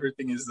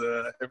everything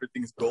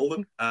everything is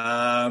golden.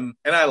 And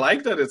I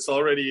like that it's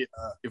already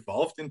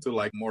evolved into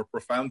like more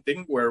profound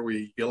thing where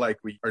we feel like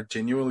we are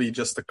genuinely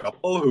just a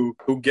couple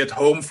who get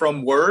home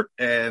from work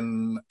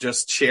and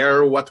just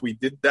share what we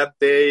did that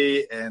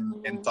day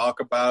and talk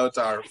about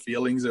our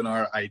feelings and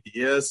our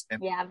ideas.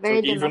 And yeah,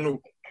 very so even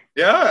domestic.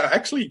 yeah,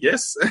 actually,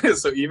 yes.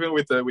 So even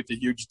with the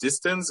huge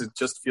distance, it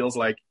just feels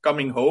like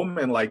coming home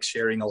and like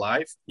sharing a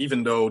life,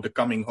 even though the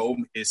coming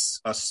home is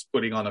us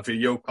putting on a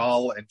video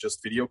call and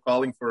just video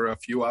calling for a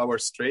few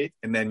hours straight.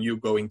 And then you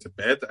going to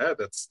bed.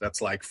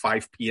 That's like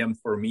 5 p.m.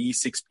 for me,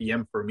 6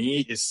 p.m. for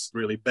me is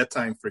really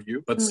bedtime for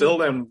you. But still,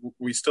 then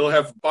we still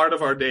have part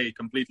of our day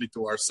completely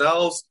to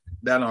ourselves,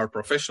 then our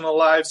professional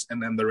lives,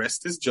 and then the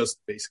rest is just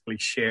basically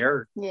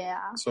shared.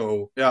 Yeah.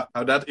 So yeah,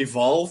 how that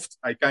evolved,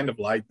 I kind of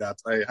like that.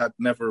 I had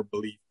never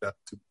believed that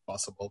to be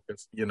possible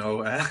because, you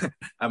know,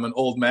 I'm an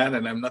old man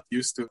and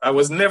I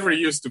was never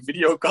used to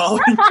video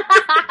calling.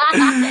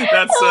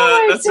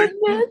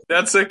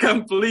 That's a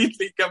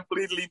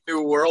completely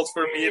new world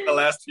for me in the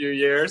last few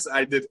years.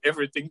 I did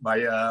everything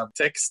by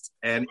text,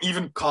 and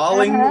even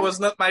calling was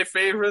not my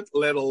favorite,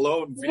 let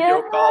alone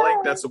video calling.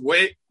 That's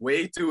way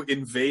too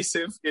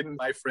invasive in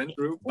my friend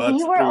group. But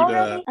You were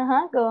already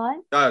go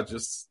on.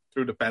 just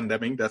through the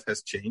pandemic that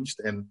has changed,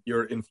 and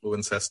your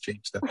influence has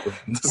changed that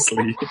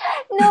tremendously.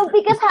 No,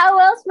 because how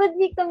else would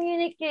we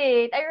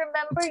communicate? I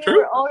remember It's you true.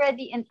 were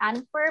already in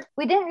Antwerp.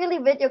 We didn't really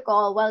video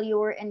call while you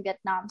were in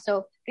Vietnam.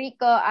 So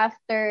Rico,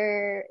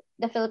 after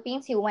the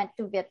Philippines, he went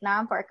to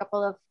Vietnam for a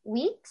couple of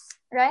weeks,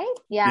 right?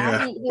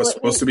 Yeah, it was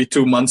supposed to be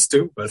 2 months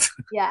too, but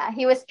yeah,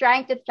 he was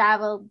trying to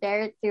travel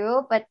there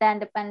too, but then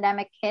the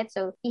pandemic hit,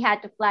 so he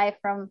had to fly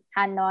from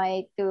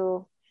Hanoi,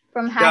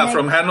 from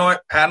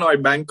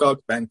Hanoi, Bangkok,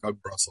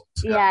 Brussels.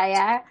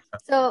 Yeah.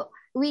 So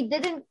we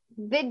didn't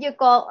video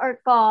call or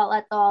call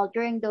at all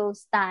during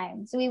those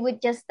times. We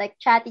would just like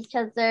chat each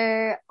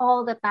other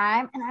all the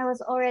time. And I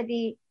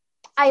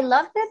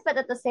loved it, but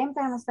at the same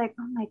time, I was like,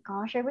 oh my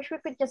gosh, I wish we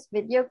could just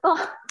video call.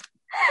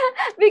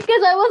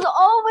 Because I was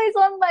always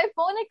on my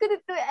phone. I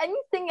couldn't do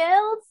anything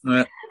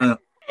else.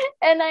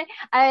 And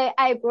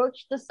I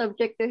broached the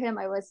subject to him.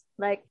 I was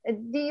like,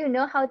 do you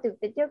know how to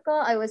video call?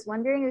 I was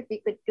wondering if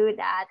we could do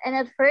that. And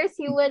at first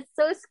he was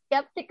so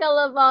skeptical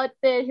about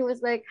it. He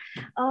was like,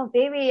 oh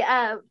baby,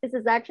 this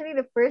is actually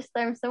the first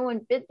time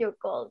someone video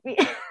called me.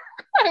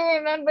 I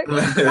remember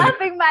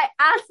laughing my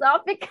ass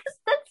off because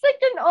that's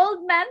such an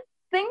old man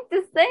thing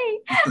to say.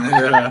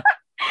 Yeah.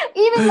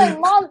 Even my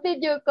mom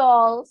video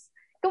calls.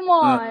 Come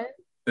on.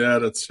 Yeah,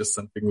 that's just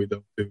something we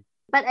don't do.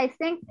 But I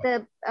think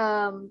the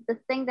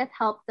thing that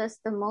helped us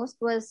the most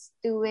was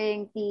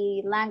doing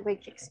the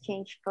language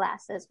exchange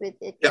classes with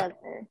each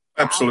other.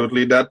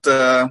 Absolutely,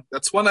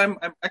 that's one I'm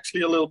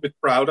actually a little bit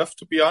proud of,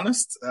 to be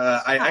honest.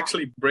 I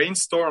actually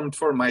brainstormed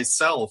for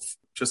myself.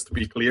 Just to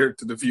be clear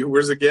to the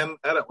viewers again,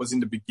 that was in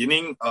the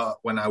beginning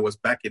when I was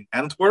back in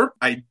Antwerp.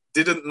 I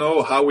didn't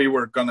know how we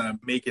were going to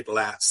make it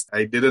last.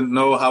 I didn't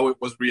know how it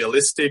was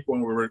realistic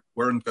when we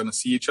weren't going to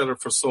see each other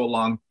for so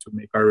long to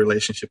make our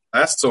relationship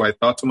last. So I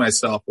thought to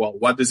myself, well,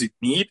 what does it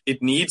need?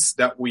 It needs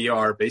that we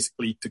are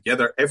basically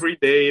together every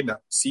day, that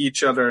we see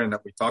each other and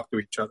that we talk to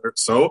each other.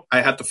 So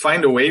I had to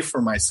find a way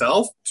for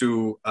myself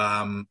to,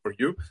 for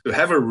you, to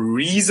have a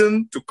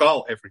reason to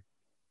call every day.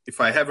 If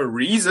I have a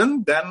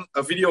reason, then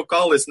a video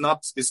call is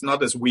not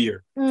as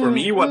weird. For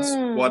me, what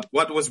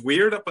was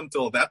weird up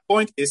until that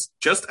point is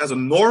just as a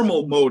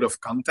normal mode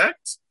of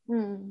contact.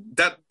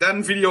 That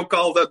then video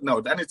call,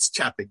 then it's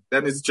chatting.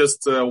 Then it's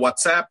just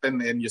WhatsApp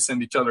and you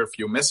send each other a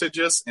few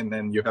messages and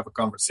then you have a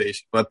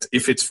conversation. But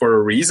if it's for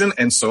a reason,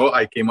 and so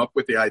I came up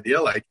with the idea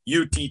like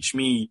you teach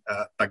me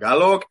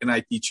Tagalog and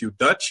I teach you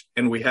Dutch,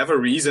 and we have a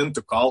reason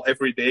to call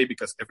every day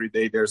because every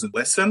day there's a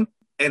lesson.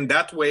 And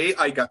that way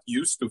I got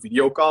used to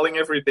video calling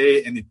every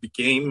day and it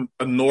became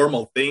a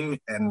normal thing.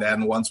 And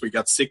then once we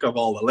got sick of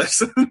all the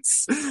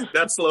lessons,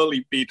 that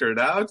slowly petered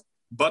out.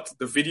 But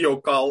the video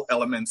call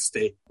element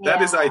stayed. Yeah.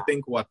 That is, I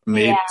think, what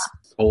made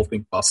this whole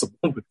thing possible.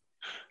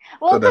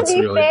 Well, so to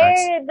be really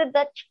fair, nice. The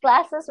Dutch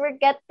classes were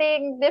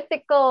getting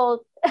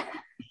difficult.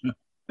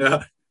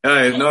 Yeah.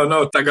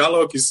 No,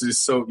 Tagalog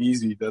is so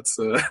easy. That's,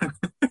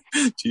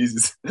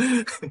 Jesus.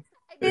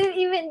 Didn't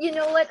even, you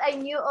know what, I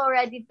knew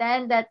already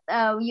then that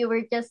you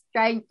were just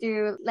trying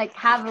to like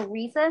have a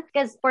reason,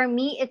 because for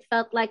me it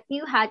felt like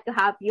you had to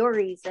have your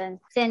reason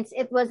since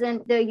it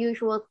wasn't the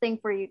usual thing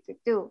for you to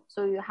do.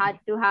 So you had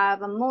to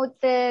have a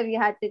motive, you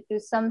had to do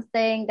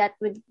something that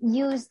would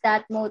use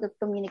that mode of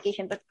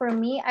communication. But for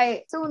me,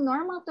 it's so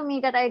normal to me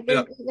that I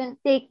didn't even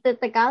take the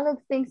Tagalog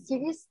thing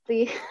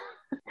seriously.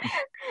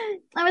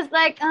 I was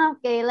like,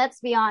 okay, let's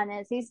be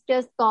honest. He's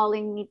just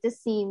calling me to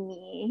see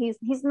me.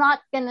 He's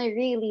not gonna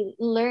really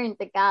learn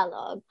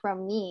Tagalog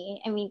from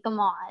me. I mean, come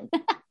on.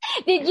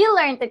 Did you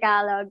learn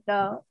Tagalog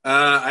though?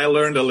 I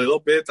learned a little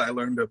bit. I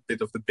learned a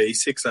bit of the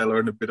basics. I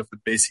learned a bit of the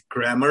basic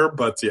grammar.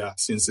 But yeah,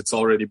 since it's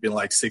already been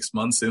like 6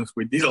 months since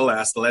we did the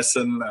last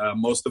lesson,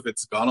 most of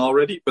it's gone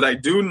already. But I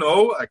do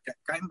know,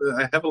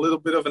 I have a little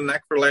bit of a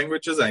knack for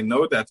languages. I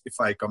know that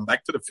if I come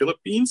back to the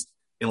Philippines,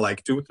 in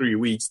like 2-3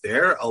 weeks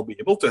there, I'll be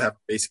able to have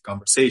a basic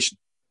conversation,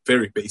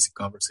 very basic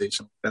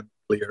conversation, that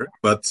clear.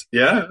 But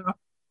yeah,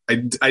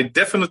 I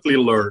definitely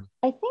learn.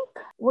 I think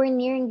we're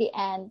nearing the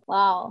end.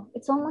 Wow,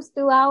 it's almost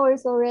 2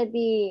 hours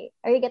already.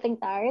 Are you getting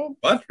tired?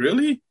 What,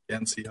 really?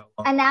 Can't see how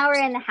long. An hour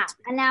and a half.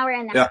 An hour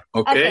and a Yeah,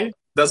 half. okay.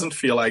 Doesn't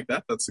feel like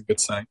that. That's a good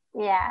sign.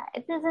 Yeah,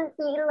 it doesn't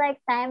feel like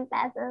time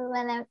passes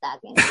when I'm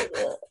talking to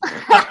you.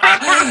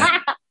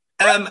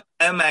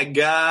 Oh my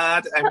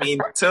God. I mean,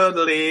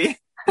 totally.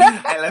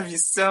 I love you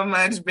so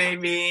much,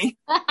 baby.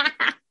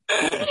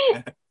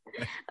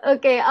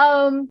 Okay,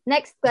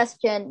 next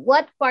question.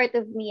 What part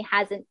of me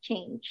hasn't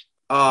changed?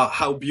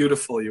 How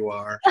beautiful you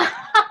are.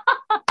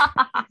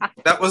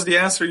 That was the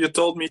answer you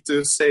told me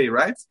to say,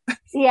 right?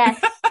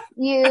 Yes,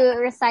 you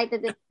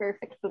recited it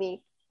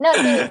perfectly. No,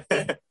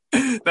 seriously.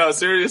 No,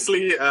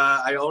 seriously,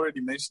 I already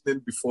mentioned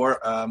it before.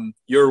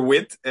 Your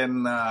wit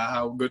and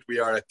how good we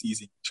are at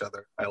teasing each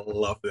other. I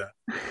love that.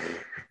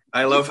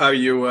 I love how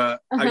you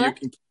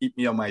can keep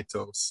me on my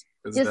toes.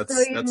 Just that's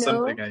so you that's know,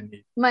 something I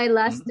need. My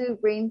last two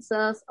brain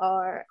cells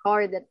are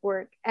hard at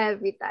work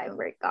every time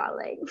we're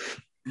calling.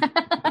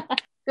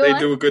 They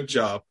do a good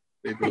job.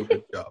 They do a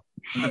good job.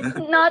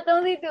 Not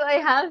only do I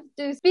have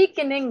to speak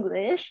in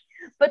English,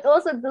 but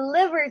also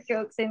deliver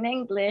jokes in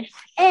English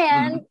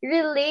and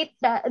relate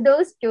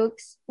those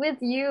jokes with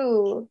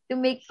you to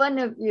make fun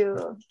of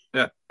you.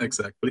 Yeah,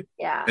 exactly.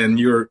 Yeah. And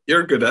you're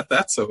good at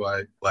that, so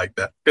I like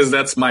that. Because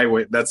that's my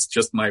way. That's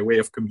just my way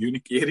of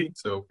communicating.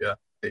 So yeah,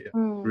 I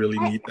really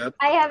need that.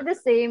 I have the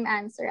same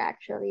answer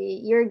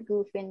actually. Your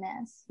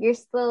goofiness. You're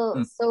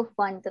still so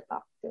fun to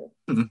talk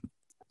to.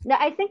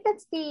 I think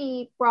that's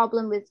the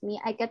problem with me.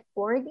 I get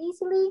bored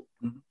easily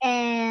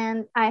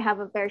and I have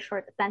a very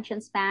short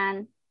attention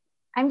span.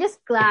 I'm just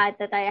glad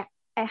that I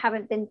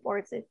haven't been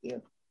bored with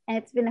you. And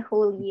it's been a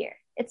whole year.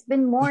 It's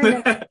been more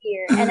than a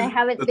year and I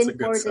haven't been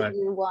bored with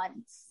you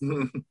once.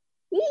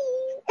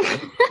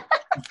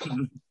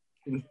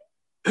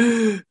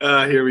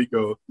 Here we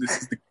go.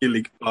 This is the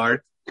killing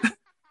part.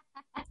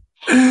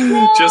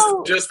 No!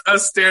 Just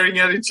us staring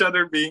at each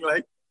other being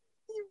like,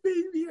 hey,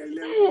 baby, I love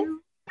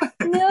you.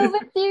 No,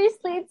 but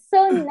seriously, it's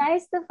so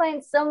nice to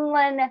find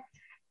someone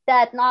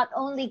that not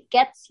only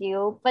gets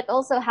you, but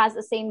also has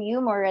the same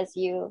humor as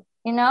you,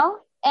 you know?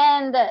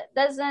 And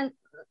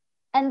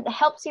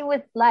helps you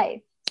with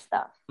life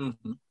stuff.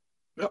 Mm-hmm.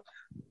 Yep.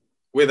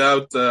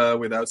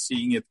 Without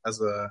seeing it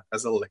as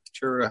a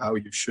lecture, how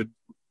you should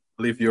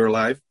live your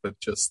life, but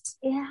just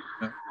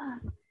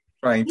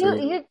trying to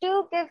you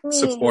do give me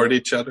support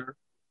each other.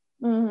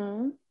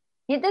 Mm-hmm.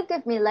 You do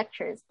give me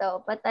lectures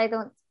though, but I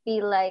don't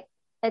feel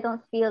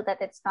that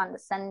it's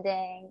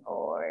condescending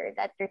or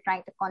that you're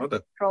trying to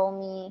control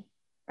me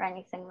or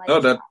anything like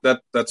that. No,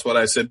 that's what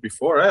I said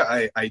before.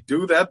 I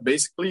do that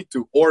basically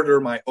to order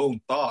my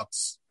own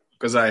thoughts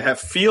because I have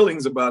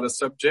feelings about a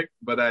subject,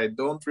 but I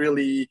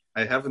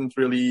haven't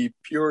really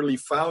purely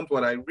found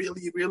what I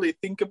really, really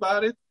think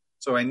about it.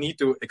 So I need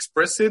to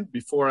express it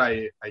before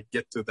I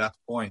get to that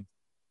point.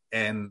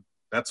 And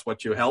that's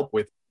what you help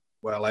with.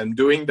 Well, I'm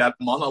doing that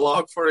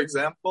monologue, for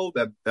example,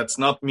 that's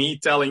not me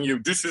telling you,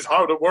 this is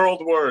how the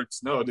world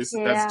works. No, that's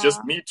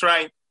just me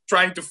trying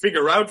to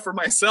figure out for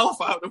myself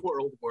how the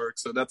world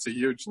works. So that's a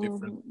huge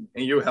difference.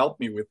 And you help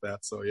me with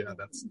that. So yeah,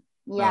 that's...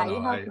 Yeah,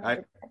 you help me with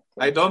that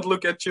too. I don't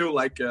look at you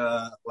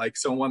like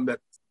someone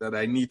that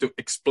I need to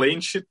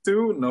explain shit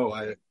to. No,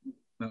 I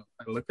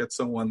look at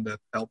someone that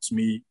helps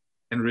me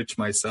enrich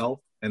myself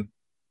and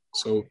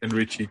so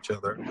enrich each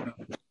other.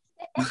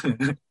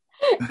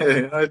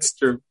 It's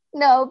true.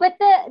 No, but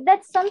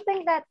that's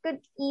something that could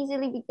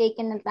easily be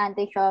taken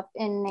advantage of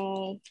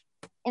in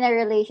a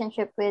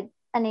relationship with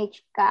an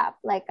age gap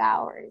like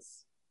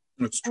ours.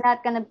 That's true. I'm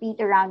not gonna beat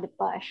around the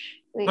bush.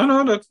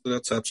 No,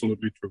 that's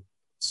absolutely true.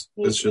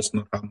 It's just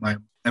not how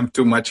I'm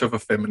too much of a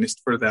feminist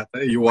for that.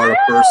 You are a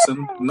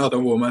person, not a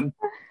woman.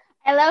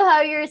 I love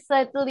how you're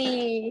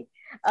subtly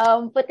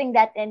putting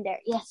that in there.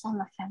 Yes,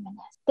 I'm a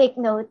feminist. Take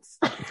notes.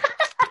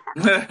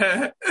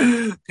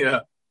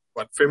 Yeah.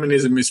 What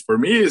feminism is for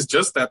me is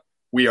just that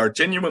we are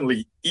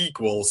genuinely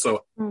equal.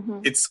 So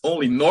it's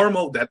only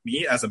normal that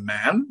me as a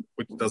man,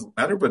 which doesn't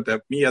matter, but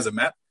that me as a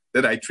man,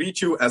 that I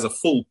treat you as a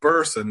full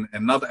person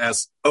and not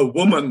as a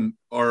woman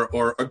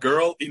or a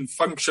girl in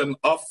function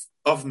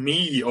of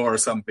me or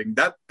something.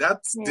 That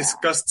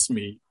disgusts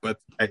me. But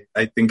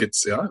I think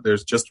it's,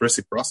 there's just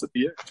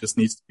reciprocity. It just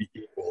needs to be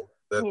equal.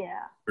 That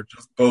we're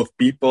just both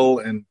people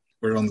and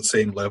we're on the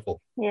same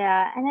level.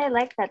 Yeah, and I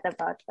like that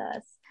about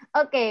us.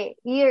 Okay,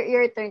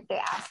 your turn to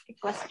ask a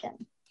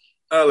question.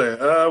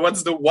 Ale,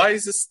 what's the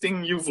wisest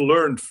thing you've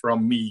learned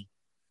from me?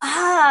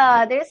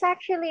 There's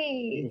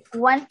actually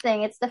one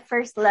thing. It's the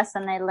first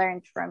lesson I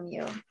learned from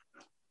you.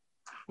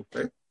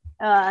 Okay.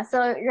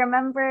 So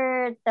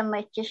remember the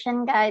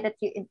magician guy that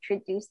you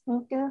introduced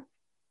me to?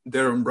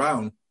 Darren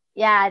Brown.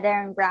 Yeah,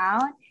 Darren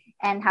Brown.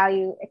 And how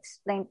you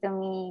explained to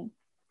me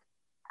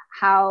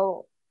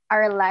how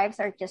our lives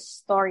are just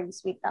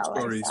stories we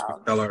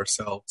tell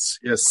ourselves.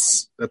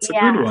 Yes, that's a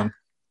good one.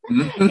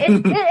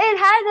 it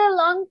had a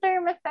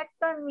long-term effect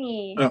on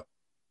me.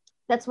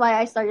 that's why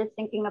I started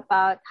thinking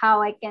about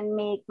how I can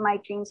make my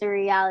dreams a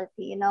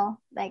reality,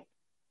 like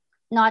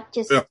not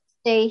just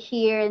stay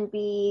here and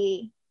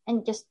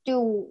just do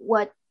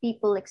what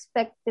people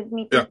expected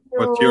me to do,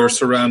 what your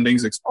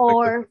surroundings expect,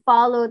 or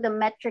follow the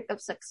metric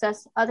of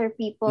success other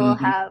people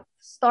have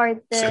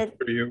started. Set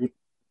for you.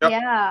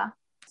 Yeah.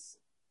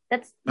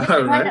 That's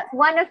just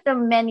one of the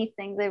many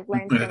things I've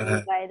learned from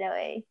you, by the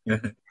way.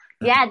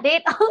 Yeah,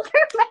 date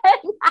older men.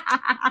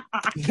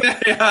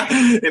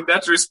 In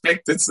that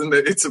respect, it's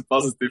a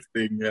positive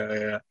thing.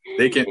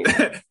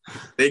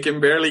 They can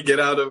barely get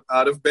out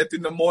of bed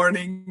in the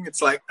morning.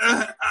 It's like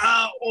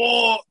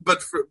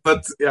but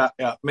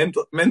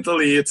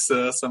mentally it's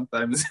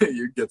sometimes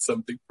you get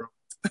something from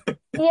it.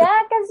 Yeah,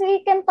 because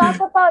we can talk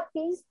about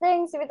these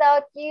things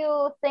without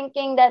you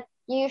thinking that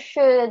you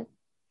should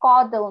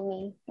coddle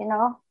me.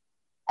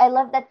 I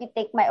love that you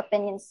take my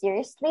opinion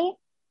seriously.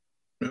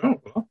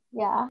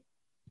 Yeah.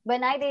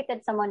 When I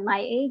dated someone my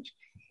age,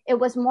 it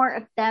was more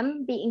of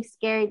them being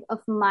scared of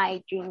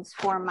my dreams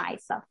for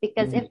myself.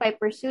 Because if I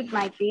pursued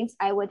my dreams,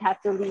 I would have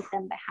to leave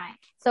them behind.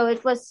 So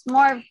it was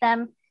more of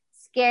them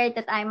scared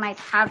that I might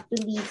have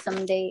to leave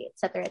someday,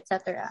 etc.,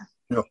 etc.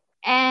 Yeah.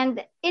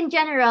 And in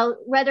general,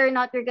 whether or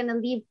not you're going to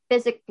leave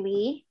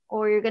physically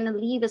or you're going to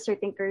leave a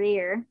certain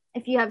career,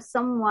 if you have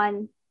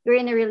someone you're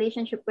in a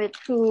relationship with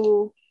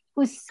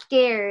who's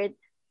scared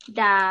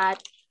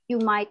that you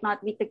might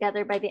not be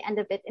together by the end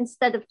of it,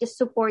 instead of just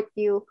support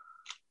you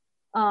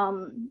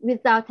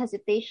without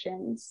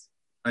hesitations.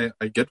 I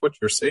get what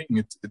you're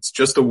saying. It's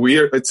just a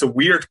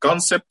weird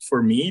concept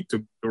for me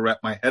to wrap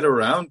my head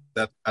around,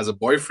 that as a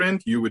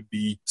boyfriend you would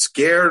be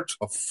scared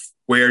of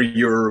where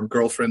your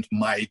girlfriend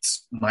might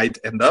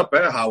end up,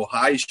 how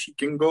high she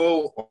can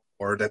go,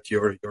 or that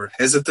you're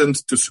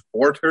hesitant to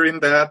support her in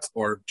that,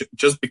 or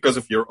just because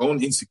of your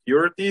own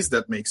insecurities.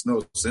 That makes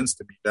no sense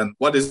to me. Then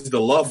what is the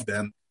love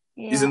then?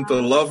 Yeah. Isn't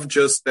the love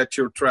just that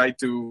you try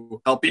to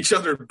help each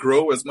other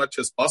grow as much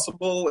as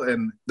possible?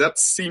 And that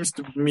seems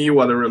to me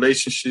what a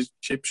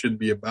relationship should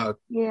be about.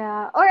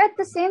 Yeah. Or at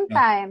the same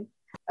time,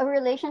 a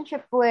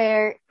relationship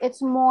where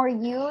it's more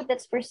you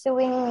that's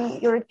pursuing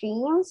your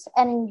dreams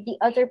and the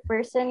other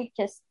person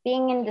just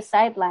being in the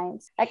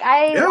sidelines. Like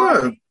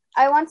I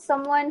want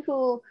someone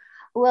who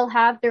will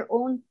have their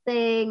own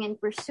thing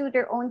and pursue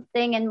their own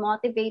thing and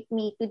motivate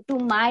me to do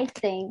my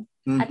thing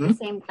at the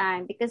same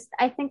time, because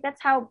I think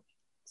that's how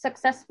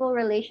successful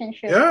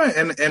relationship. Yeah,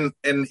 and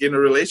in a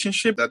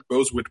relationship that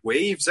goes with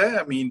waves.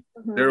 I mean,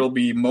 there will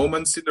be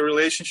moments in the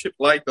relationship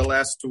like the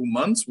last 2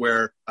 months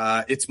where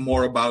it's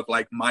more about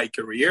like my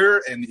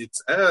career, and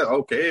it's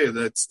okay,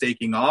 that's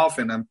taking off,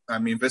 and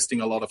I'm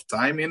investing a lot of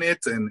time in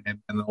it and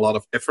a lot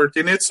of effort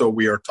in it. So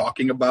we are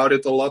talking about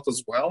it a lot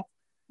as well.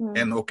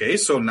 And okay,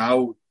 so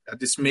now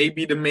this may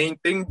be the main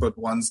thing, but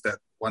once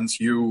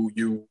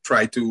you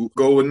try to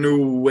go a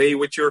new way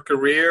with your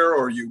career,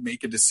 or you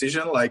make a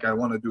decision like I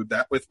want to do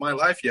that with my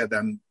life,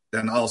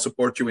 then I'll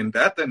support you in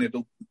that,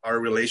 and our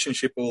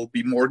relationship will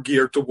be more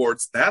geared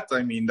towards that.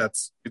 I mean,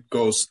 it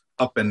goes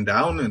up and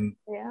down, and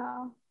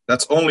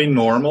that's only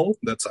normal.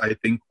 That's, I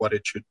think, what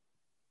it should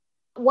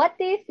be. What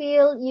do you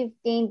feel you've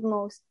gained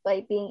most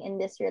by being in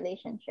this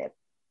relationship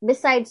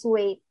besides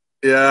weight?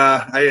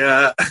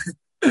 Yeah,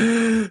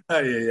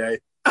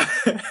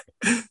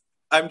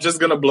 I'm just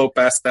going to blow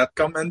past that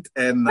comment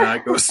and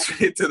go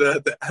straight to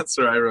the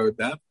answer I wrote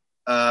down.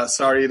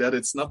 Sorry that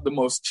it's not the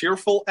most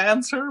cheerful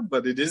answer,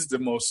 but it is the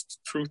most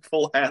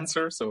truthful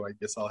answer. So I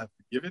guess I'll have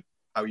to give it.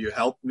 How you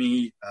helped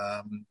me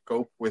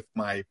cope with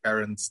my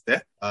parents'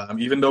 death.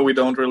 Even though we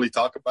don't really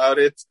talk about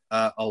it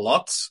a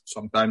lot,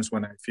 sometimes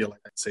when I feel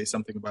like I say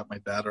something about my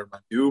dad or my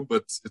you,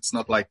 but it's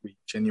not like we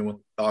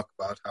genuinely talk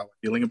about how I'm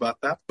feeling about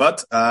that.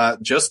 But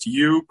just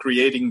you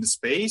creating the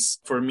space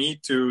for me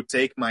to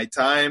take my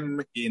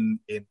time in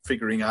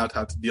figuring out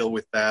how to deal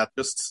with that.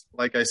 Just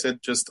like I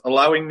said, just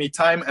allowing me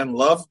time and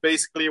love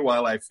basically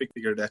while I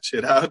figure that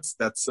shit out.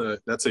 That's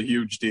a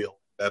huge deal.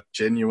 That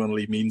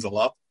genuinely means a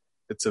lot.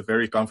 It's a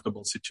very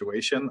comfortable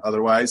situation.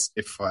 Otherwise,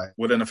 if I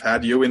wouldn't have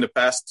had you in the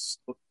past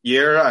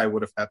year, I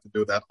would have had to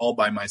do that all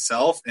by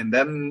myself. And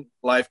then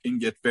life can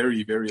get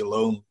very, very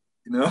lonely,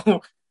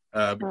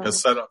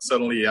 because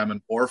suddenly I'm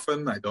an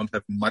orphan. I don't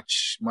have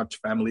much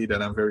family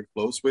that I'm very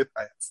close with.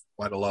 I have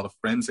quite a lot of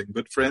friends and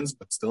good friends,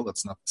 but still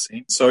that's not the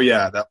same. So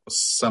yeah, that was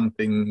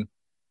something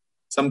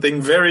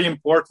very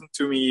important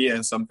to me,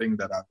 and something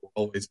that I will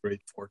always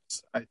grateful for.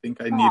 I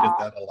think I needed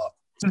that a lot.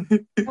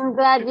 I'm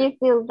glad you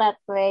feel that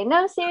way.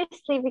 No,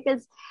 seriously,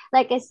 because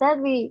like I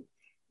said, we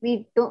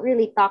don't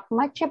really talk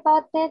much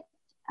about it.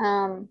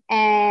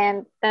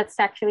 And that's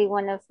actually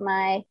one of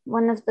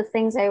the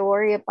things I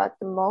worry about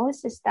the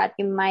most, is that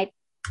you might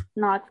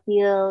not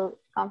feel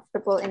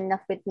comfortable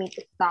enough with me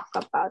to talk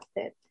about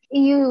it.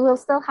 You will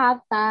still have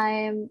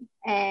time,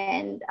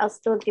 and I'll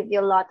still give you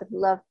a lot of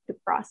love to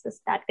process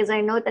that, because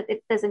I know that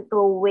it doesn't go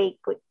away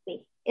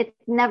quickly. It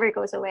never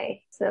goes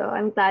away. So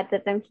I'm glad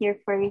that I'm here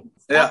for you.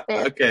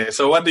 Okay.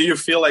 So what do you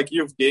feel like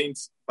you've gained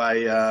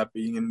by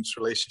being in this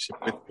relationship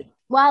with me?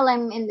 While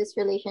I'm in this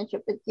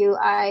relationship with you,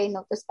 I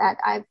noticed that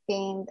I've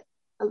gained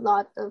a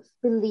lot of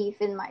belief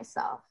in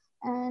myself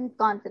and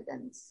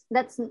confidence.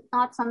 That's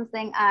not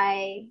something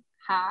I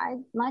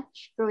had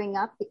much growing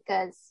up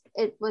because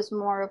it was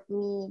more of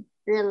me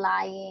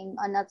relying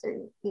on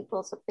other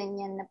people's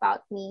opinion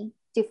about me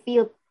to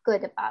feel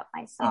good about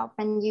myself.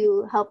 And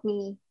you help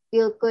me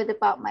feel good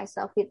about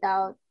myself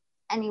without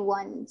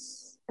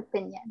anyone's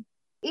opinion.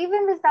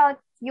 Even without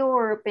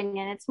your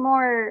opinion, it's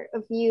more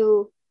of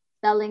you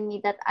telling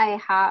me that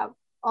I have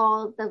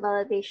all the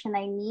validation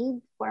I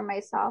need for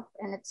myself.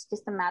 And it's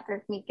just a matter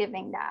of me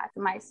giving that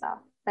to myself.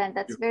 And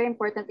that's very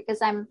important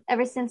because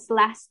ever since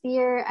last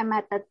year, I'm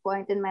at that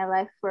point in my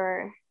life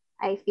where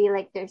I feel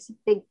like there's a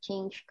big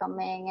change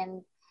coming.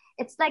 And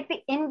it's like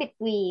the in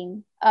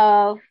between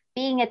of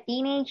being a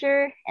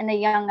teenager and a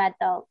young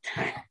adult.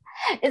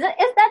 Is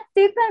that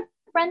too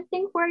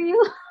confronting for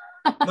you?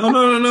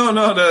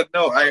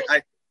 No.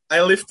 I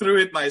lived through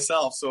it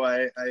myself, so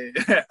I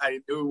I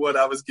knew what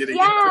I was getting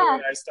into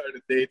when I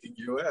started dating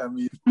you. I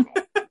mean,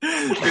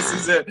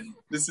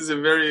 this is a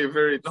very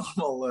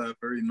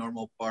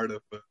normal part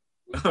of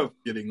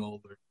getting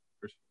older.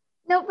 For sure.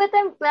 No, but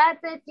I'm glad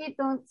that you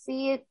don't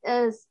see it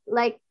as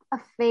like a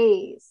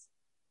phase.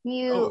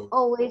 You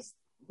always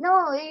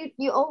no,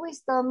 you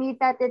always tell me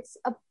that it's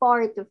a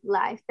part of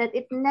life, that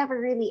it never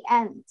really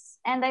ends.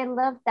 And I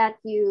love that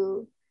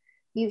you've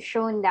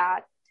shown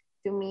that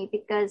to me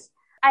because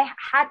I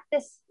had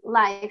this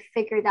life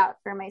figured out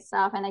for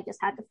myself and I just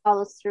had to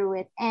follow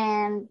through it.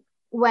 And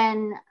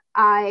when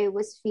I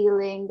was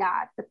feeling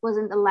that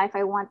wasn't the life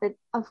I wanted,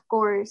 of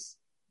course,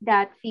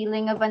 that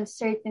feeling of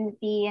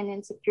uncertainty and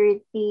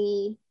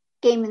insecurity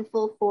came in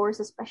full force,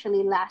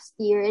 especially last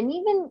year. And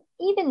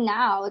even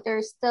now,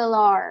 there still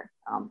are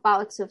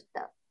bouts of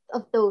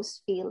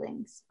those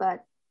feelings.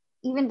 But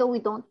even though we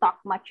don't talk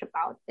much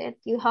about it,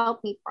 you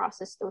help me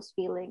process those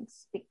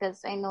feelings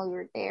because I know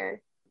you're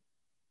there.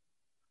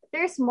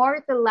 There's more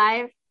to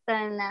life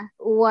than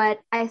what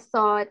I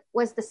thought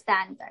was the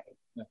standard.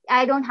 Yeah.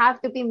 I don't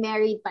have to be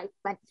married by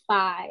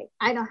 25.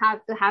 I don't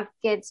have to have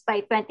kids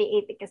by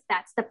 28 because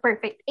that's the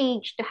perfect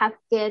age to have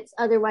kids.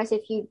 Otherwise,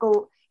 if you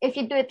do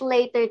it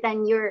later,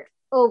 then your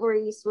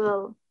ovaries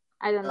will,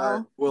 I don't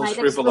know, might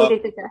shrivel up.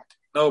 Into death.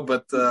 No,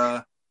 but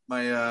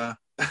my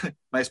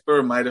my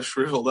sperm might have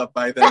shriveled up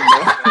by then.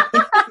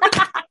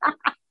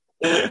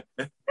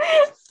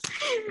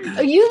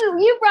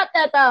 You brought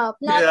that up,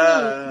 not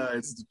me.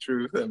 It's the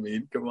truth. I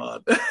mean, come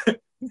on.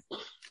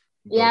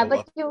 Yeah,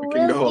 but you will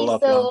be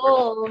so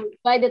old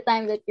by the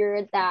time that you're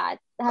a dad.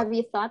 Have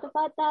you thought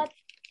about that?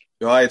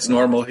 Yeah, it's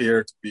normal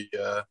here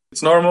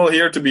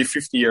to be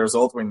 50 years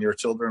old when your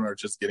children are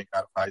just getting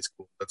out of high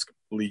school. That's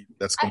completely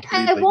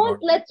I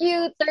won't let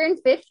you turn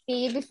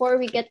 50 before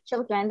we get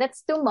children.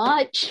 That's too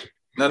much.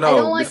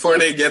 No, before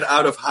they get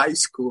out of high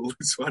school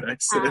is what I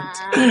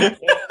said.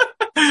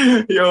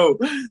 Yo,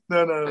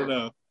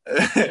 no.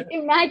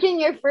 Imagine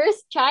your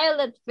first child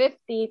at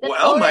 50. That's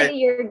already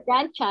your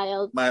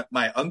grandchild.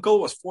 My uncle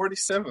was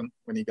 47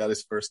 when he got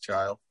his first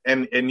child.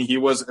 And he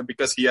was,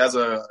 because he has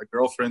a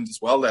girlfriend as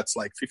well that's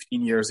like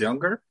 15 years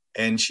younger.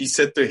 And she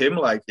said to him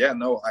like, he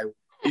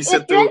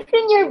said it runs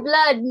in your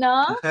blood,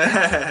 no?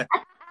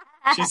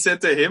 She said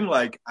to him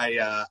like,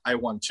 I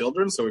want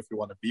children, so if you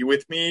want to be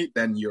with me,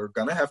 then you're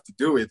gonna have to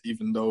do it,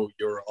 even though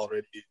you're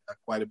already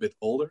quite a bit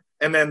older.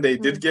 And then they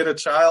did get a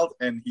child,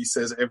 and he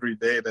says every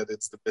day that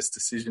it's the best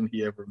decision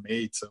he ever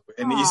made. So,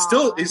 and he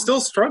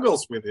still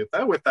struggles with it,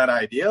 with that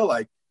idea.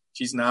 Like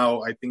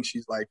I think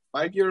she's like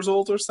 5 years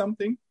old or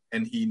something.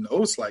 And he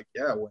knows, like,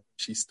 when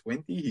she's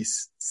 20,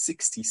 he's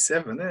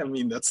 67. I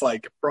mean, that's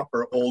like a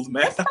proper old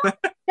man.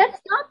 That's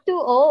not too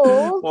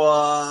old. Well,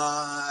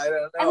 I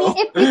don't know. I mean,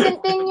 if you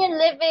continue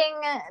living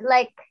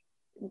like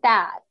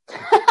that.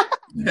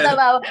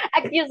 Somehow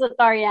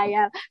accusatory I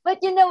am.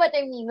 But you know what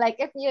I mean. Like,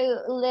 if you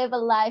live a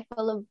life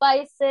full of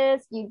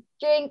vices, you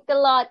drink a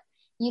lot,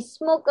 you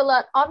smoke a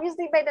lot,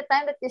 obviously by the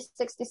time that you're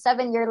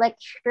 67, you're like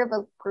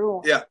shriveled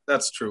prune. Yeah,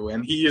 that's true.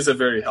 And he is a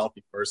very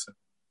healthy person.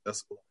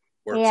 That's cool.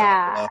 Works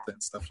out a lot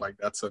and stuff like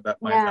that, so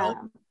that might help.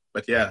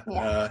 But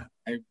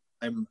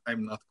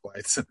I'm not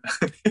quite.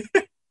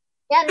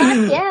 Not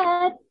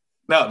yet.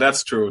 No,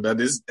 that's true.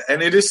 That is,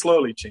 and it is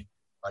slowly changing.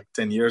 Like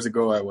 10 years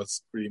ago, I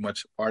was pretty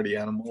much a party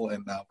animal,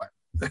 and now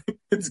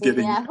it's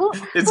getting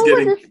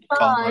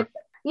calmer.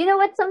 You know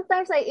what?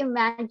 Sometimes I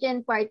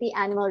imagine party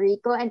animal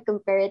Rico and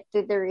compare it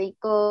to the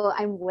Rico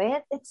I'm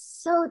with. It's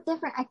so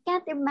different. I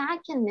can't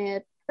imagine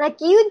it.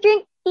 Like, you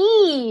drink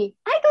tea.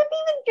 I don't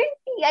even drink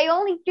tea. I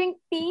only drink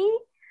tea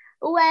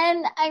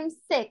when I'm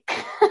sick.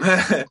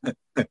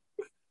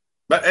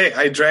 But hey,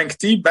 I drank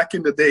tea back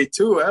in the day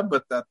too,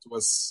 but that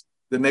was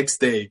the next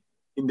day.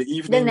 In the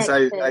evenings,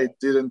 I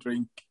didn't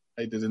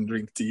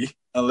drink tea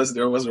unless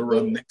there was a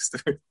rum next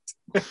to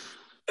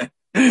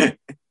it.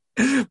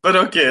 But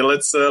okay,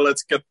 let's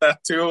cut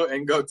that too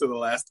and go to the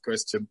last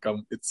question.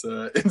 Come,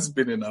 it's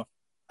been enough.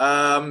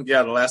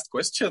 The last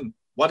question.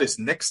 What is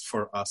next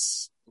for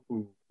us?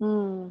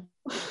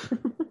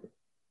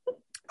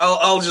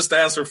 I'll just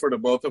answer for the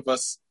both of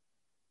us.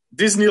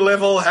 Disney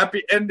level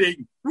happy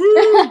ending.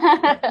 Woo!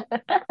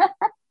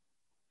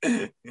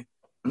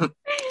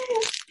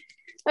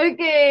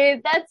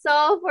 Okay, that's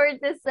all for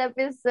this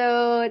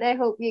episode. I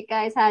hope you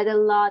guys had a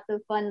lot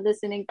of fun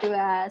listening to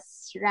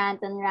us rant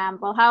and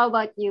ramble. How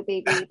about you,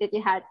 baby? Did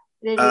you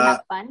Uh,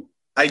 have fun?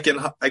 I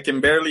can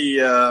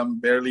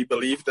barely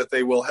believe that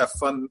they will have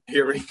fun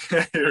hearing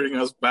hearing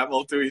us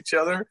babble to each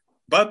other.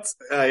 But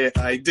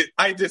I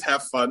did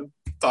have fun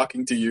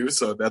talking to you,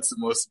 so that's the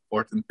most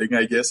important thing,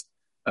 I guess.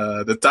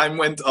 The time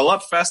went a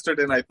lot faster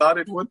than I thought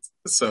it would,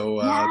 so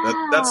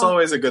that's Yeah.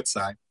 always a good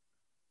sign.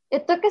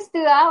 It took us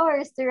 2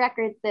 hours to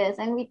record this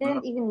and we Uh,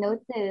 didn't even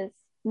notice.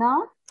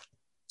 No?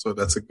 So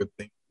that's a good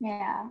thing.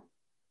 Yeah.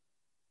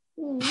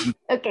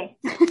 Okay.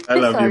 I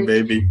love you, Sorry.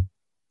 baby.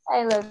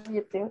 I love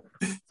you too.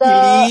 So,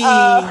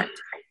 Lily.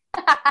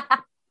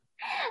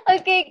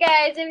 okay,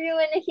 guys, if you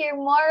want to hear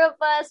more of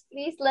us,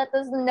 please let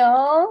us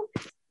know.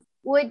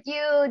 Would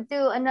you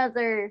do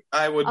another?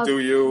 I would Of do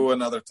you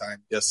another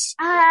time. Yes,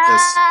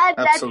 yes,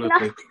 that's not.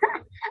 absolutely.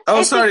 Oh, I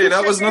think sorry, you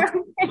that said was the not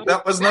wrong thing.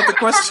 that was not the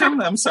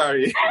question. I'm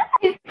sorry.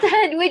 I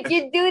said, would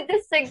you do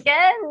this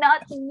again?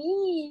 Not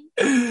me.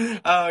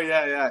 Oh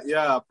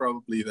yeah.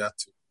 Probably that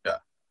too. Yeah.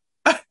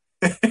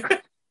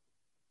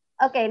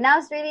 Okay, now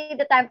it's really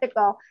the time to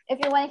go. If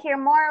you want to hear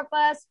more of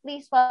us,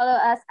 please follow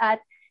us at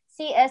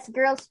CS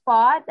Girls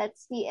Pod.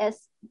 That's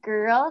CS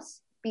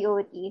Girls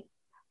Pod.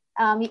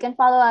 You can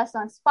follow us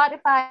on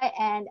Spotify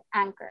and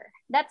Anchor.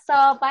 That's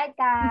all. Bye,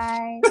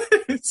 guys.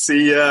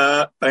 See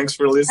ya. Thanks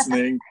for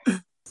listening.